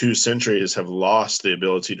 2 centuries have lost the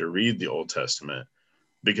ability to read the Old Testament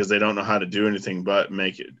because they don't know how to do anything but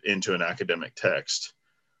make it into an academic text.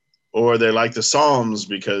 Or they like the Psalms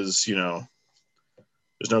because,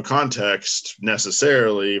 there's no context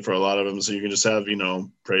necessarily for a lot of them. So you can just have,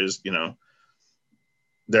 praise,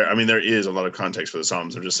 there is a lot of context for the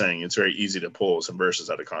Psalms. I'm just saying it's very easy to pull some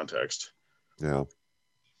verses out of context. Yeah.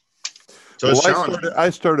 So it's challenging.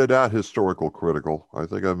 I started out historical critical. I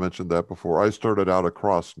think I mentioned that before. I started out a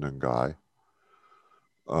Crosnan guy.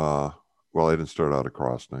 I didn't start out a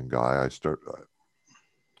Crosnan guy.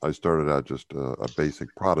 I started out just a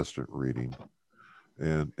basic Protestant reading.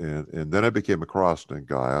 And then I became a Crosnan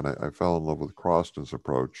guy, and I fell in love with Crosnan's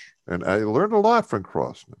approach. And I learned a lot from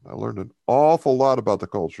Crosnan. I learned an awful lot about the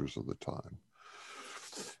cultures of the time.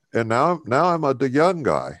 And now I'm a DeYoung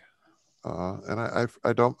guy. And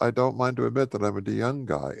I don't mind to admit that I'm a DeYoung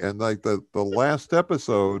guy. And like the last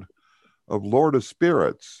episode of Lord of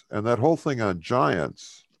Spirits and that whole thing on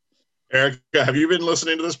giants. Erica, have you been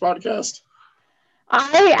listening to this podcast?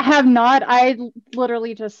 I have not. I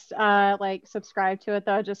literally just subscribe to it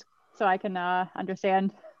though, just so I can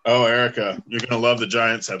understand. Oh, Erica, you're gonna love the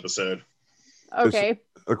Giants episode. Okay.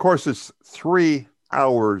 Of course, it's 3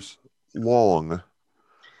 hours long.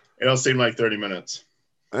 It'll seem like 30 minutes.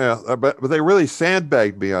 Yeah, but they really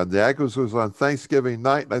sandbagged me on that because it was on Thanksgiving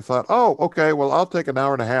night, and I thought, oh, okay, well, I'll take an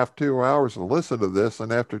hour and a half, 2 hours, and listen to this.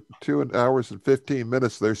 And after 2 hours and 15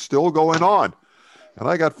 minutes, they're still going on, and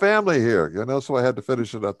I got family here, so I had to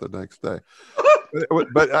finish it up the next day.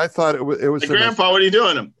 But I thought it was Hey, Grandpa, what are you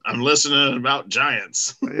doing? I'm listening about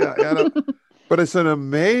giants. Yeah, but it's an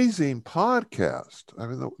amazing podcast. I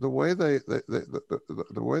mean, the way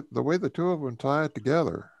the way the two of them tie it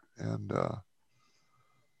together, and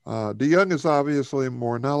DeYoung is obviously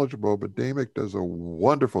more knowledgeable, but Damick does a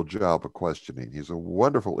wonderful job of questioning. He's a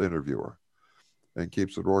wonderful interviewer, and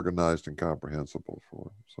keeps it organized and comprehensible for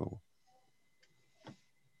him. So,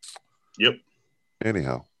 yep.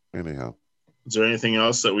 Anyhow. Is there anything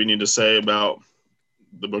else that we need to say about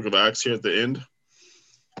the Book of Acts here at the end?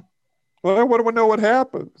 Well, what do we know what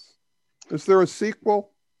happens? Is there a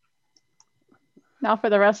sequel? Now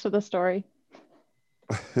for the rest of the story.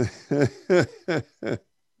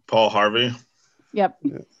 Paul Harvey? Yep.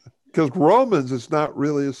 Because Romans is not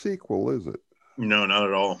really a sequel, is it? No, not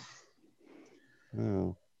at all.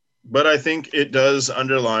 Yeah. But I think it does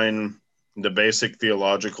underline the basic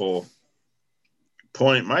theological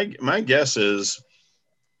point. My guess is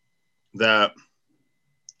that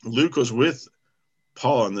Luke was with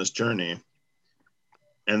Paul on this journey,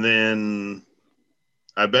 and then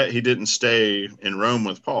I bet he didn't stay in Rome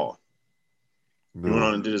with Paul. No. He went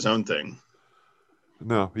on and did his own thing.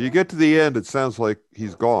 No, you get to the end, it sounds like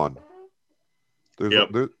he's gone.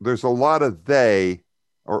 There's a lot of they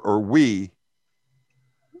or we,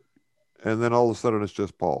 and then all of a sudden it's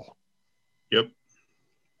just Paul. Yep.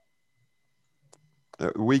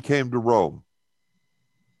 We came to Rome.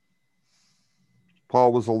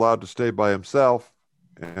 Paul was allowed to stay by himself,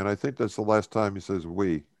 and I think that's the last time he says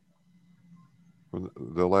we.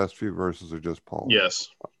 The last few verses are just Paul. Yes.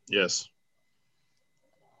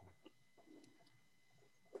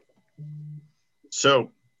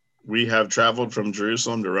 So we have traveled from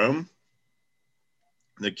Jerusalem to Rome,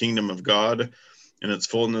 the kingdom of God in its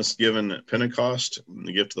fullness given at Pentecost,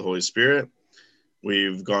 the gift of the Holy Spirit.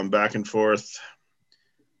 We've gone back and forth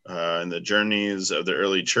in the journeys of the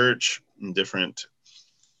early church, and different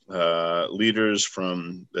leaders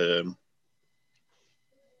from the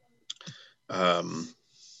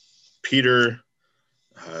Peter,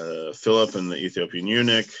 Philip and the Ethiopian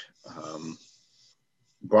eunuch,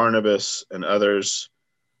 Barnabas and others.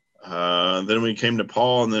 Then we came to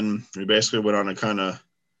Paul, and then we basically went on a kind of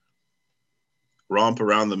romp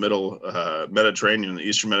around the middle Mediterranean, the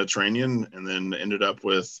Eastern Mediterranean, and then ended up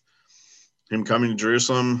with him coming to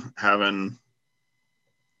Jerusalem, having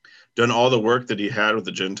done all the work that he had with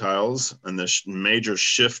the Gentiles, and this major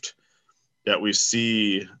shift that we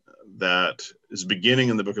see that is beginning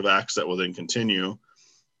in the book of Acts that will then continue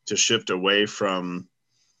to shift away from,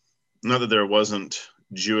 not that there wasn't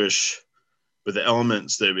Jewish, but the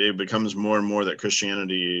elements that it becomes more and more that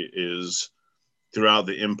Christianity is throughout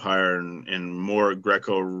the empire and more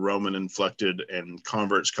Greco-Roman inflected, and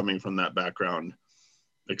converts coming from that background,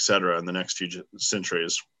 etc., in the next few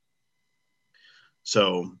centuries.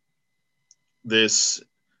 So this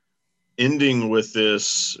ending with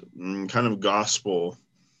this kind of gospel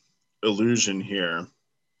illusion here,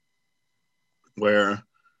 where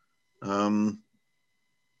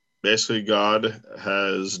basically God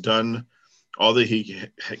has done all that he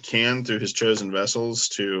can through his chosen vessels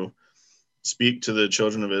to speak to the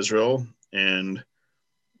children of Israel, and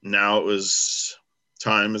now it was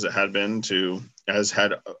time, as it had been, as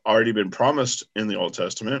had already been promised in the Old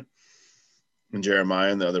Testament, in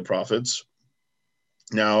Jeremiah and the other prophets,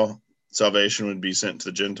 now salvation would be sent to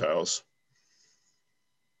the Gentiles.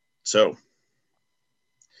 So,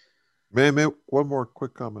 may one more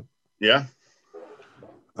quick comment? Yeah.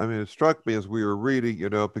 I mean, it struck me as we were reading,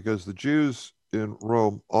 because the Jews in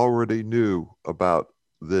Rome already knew about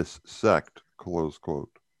this sect, close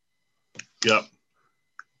quote. Yep.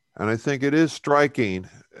 And I think it is striking,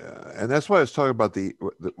 and that's why I was talking about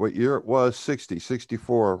what year it was, 60,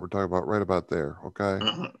 64, we're talking about right about there, okay?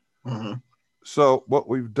 Uh-huh. Uh-huh. So what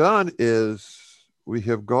we've done is we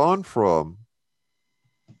have gone from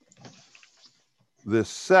this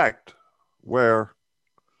sect where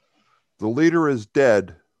the leader is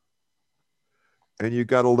dead and you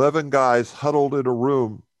got 11 guys huddled in a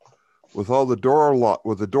room with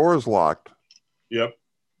the doors locked. Yep.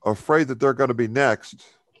 Afraid that they're going to be next.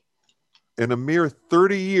 In a mere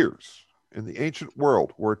 30 years in the ancient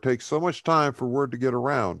world, where it takes so much time for word to get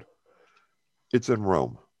around, it's in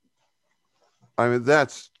Rome. I mean,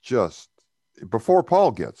 that's just, before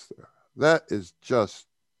Paul gets there, that is just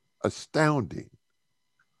astounding.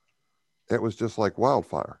 It was just like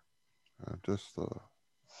wildfire.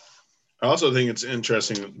 I also think it's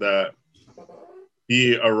interesting that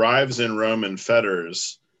he arrives in Rome in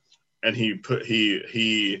fetters, and at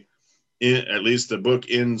least the book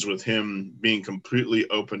ends with him being completely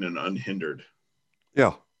open and unhindered.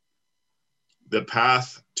 Yeah. The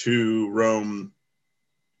path to Rome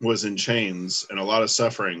was in chains and a lot of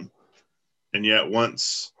suffering, and yet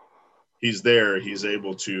once he's there, he's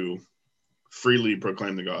able to freely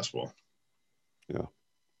proclaim the gospel. Yeah.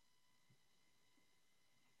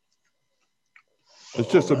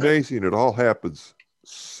 It's just amazing. It all happens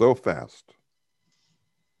so fast.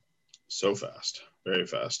 So fast. Very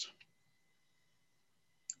fast.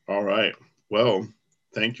 All right. Well,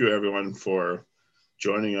 thank you everyone for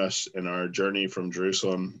joining us in our journey from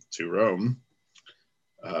Jerusalem to Rome.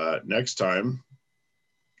 Next time,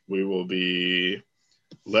 we will be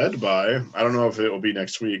led by, I don't know if it will be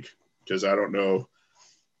next week, because I don't know.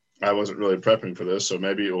 I wasn't really prepping for this, so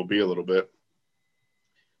maybe it will be a little bit.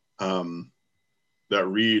 That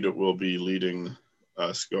Reed will be leading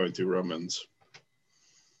us going through Romans.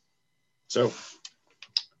 So,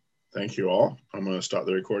 thank you all. I'm going to stop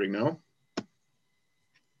the recording now.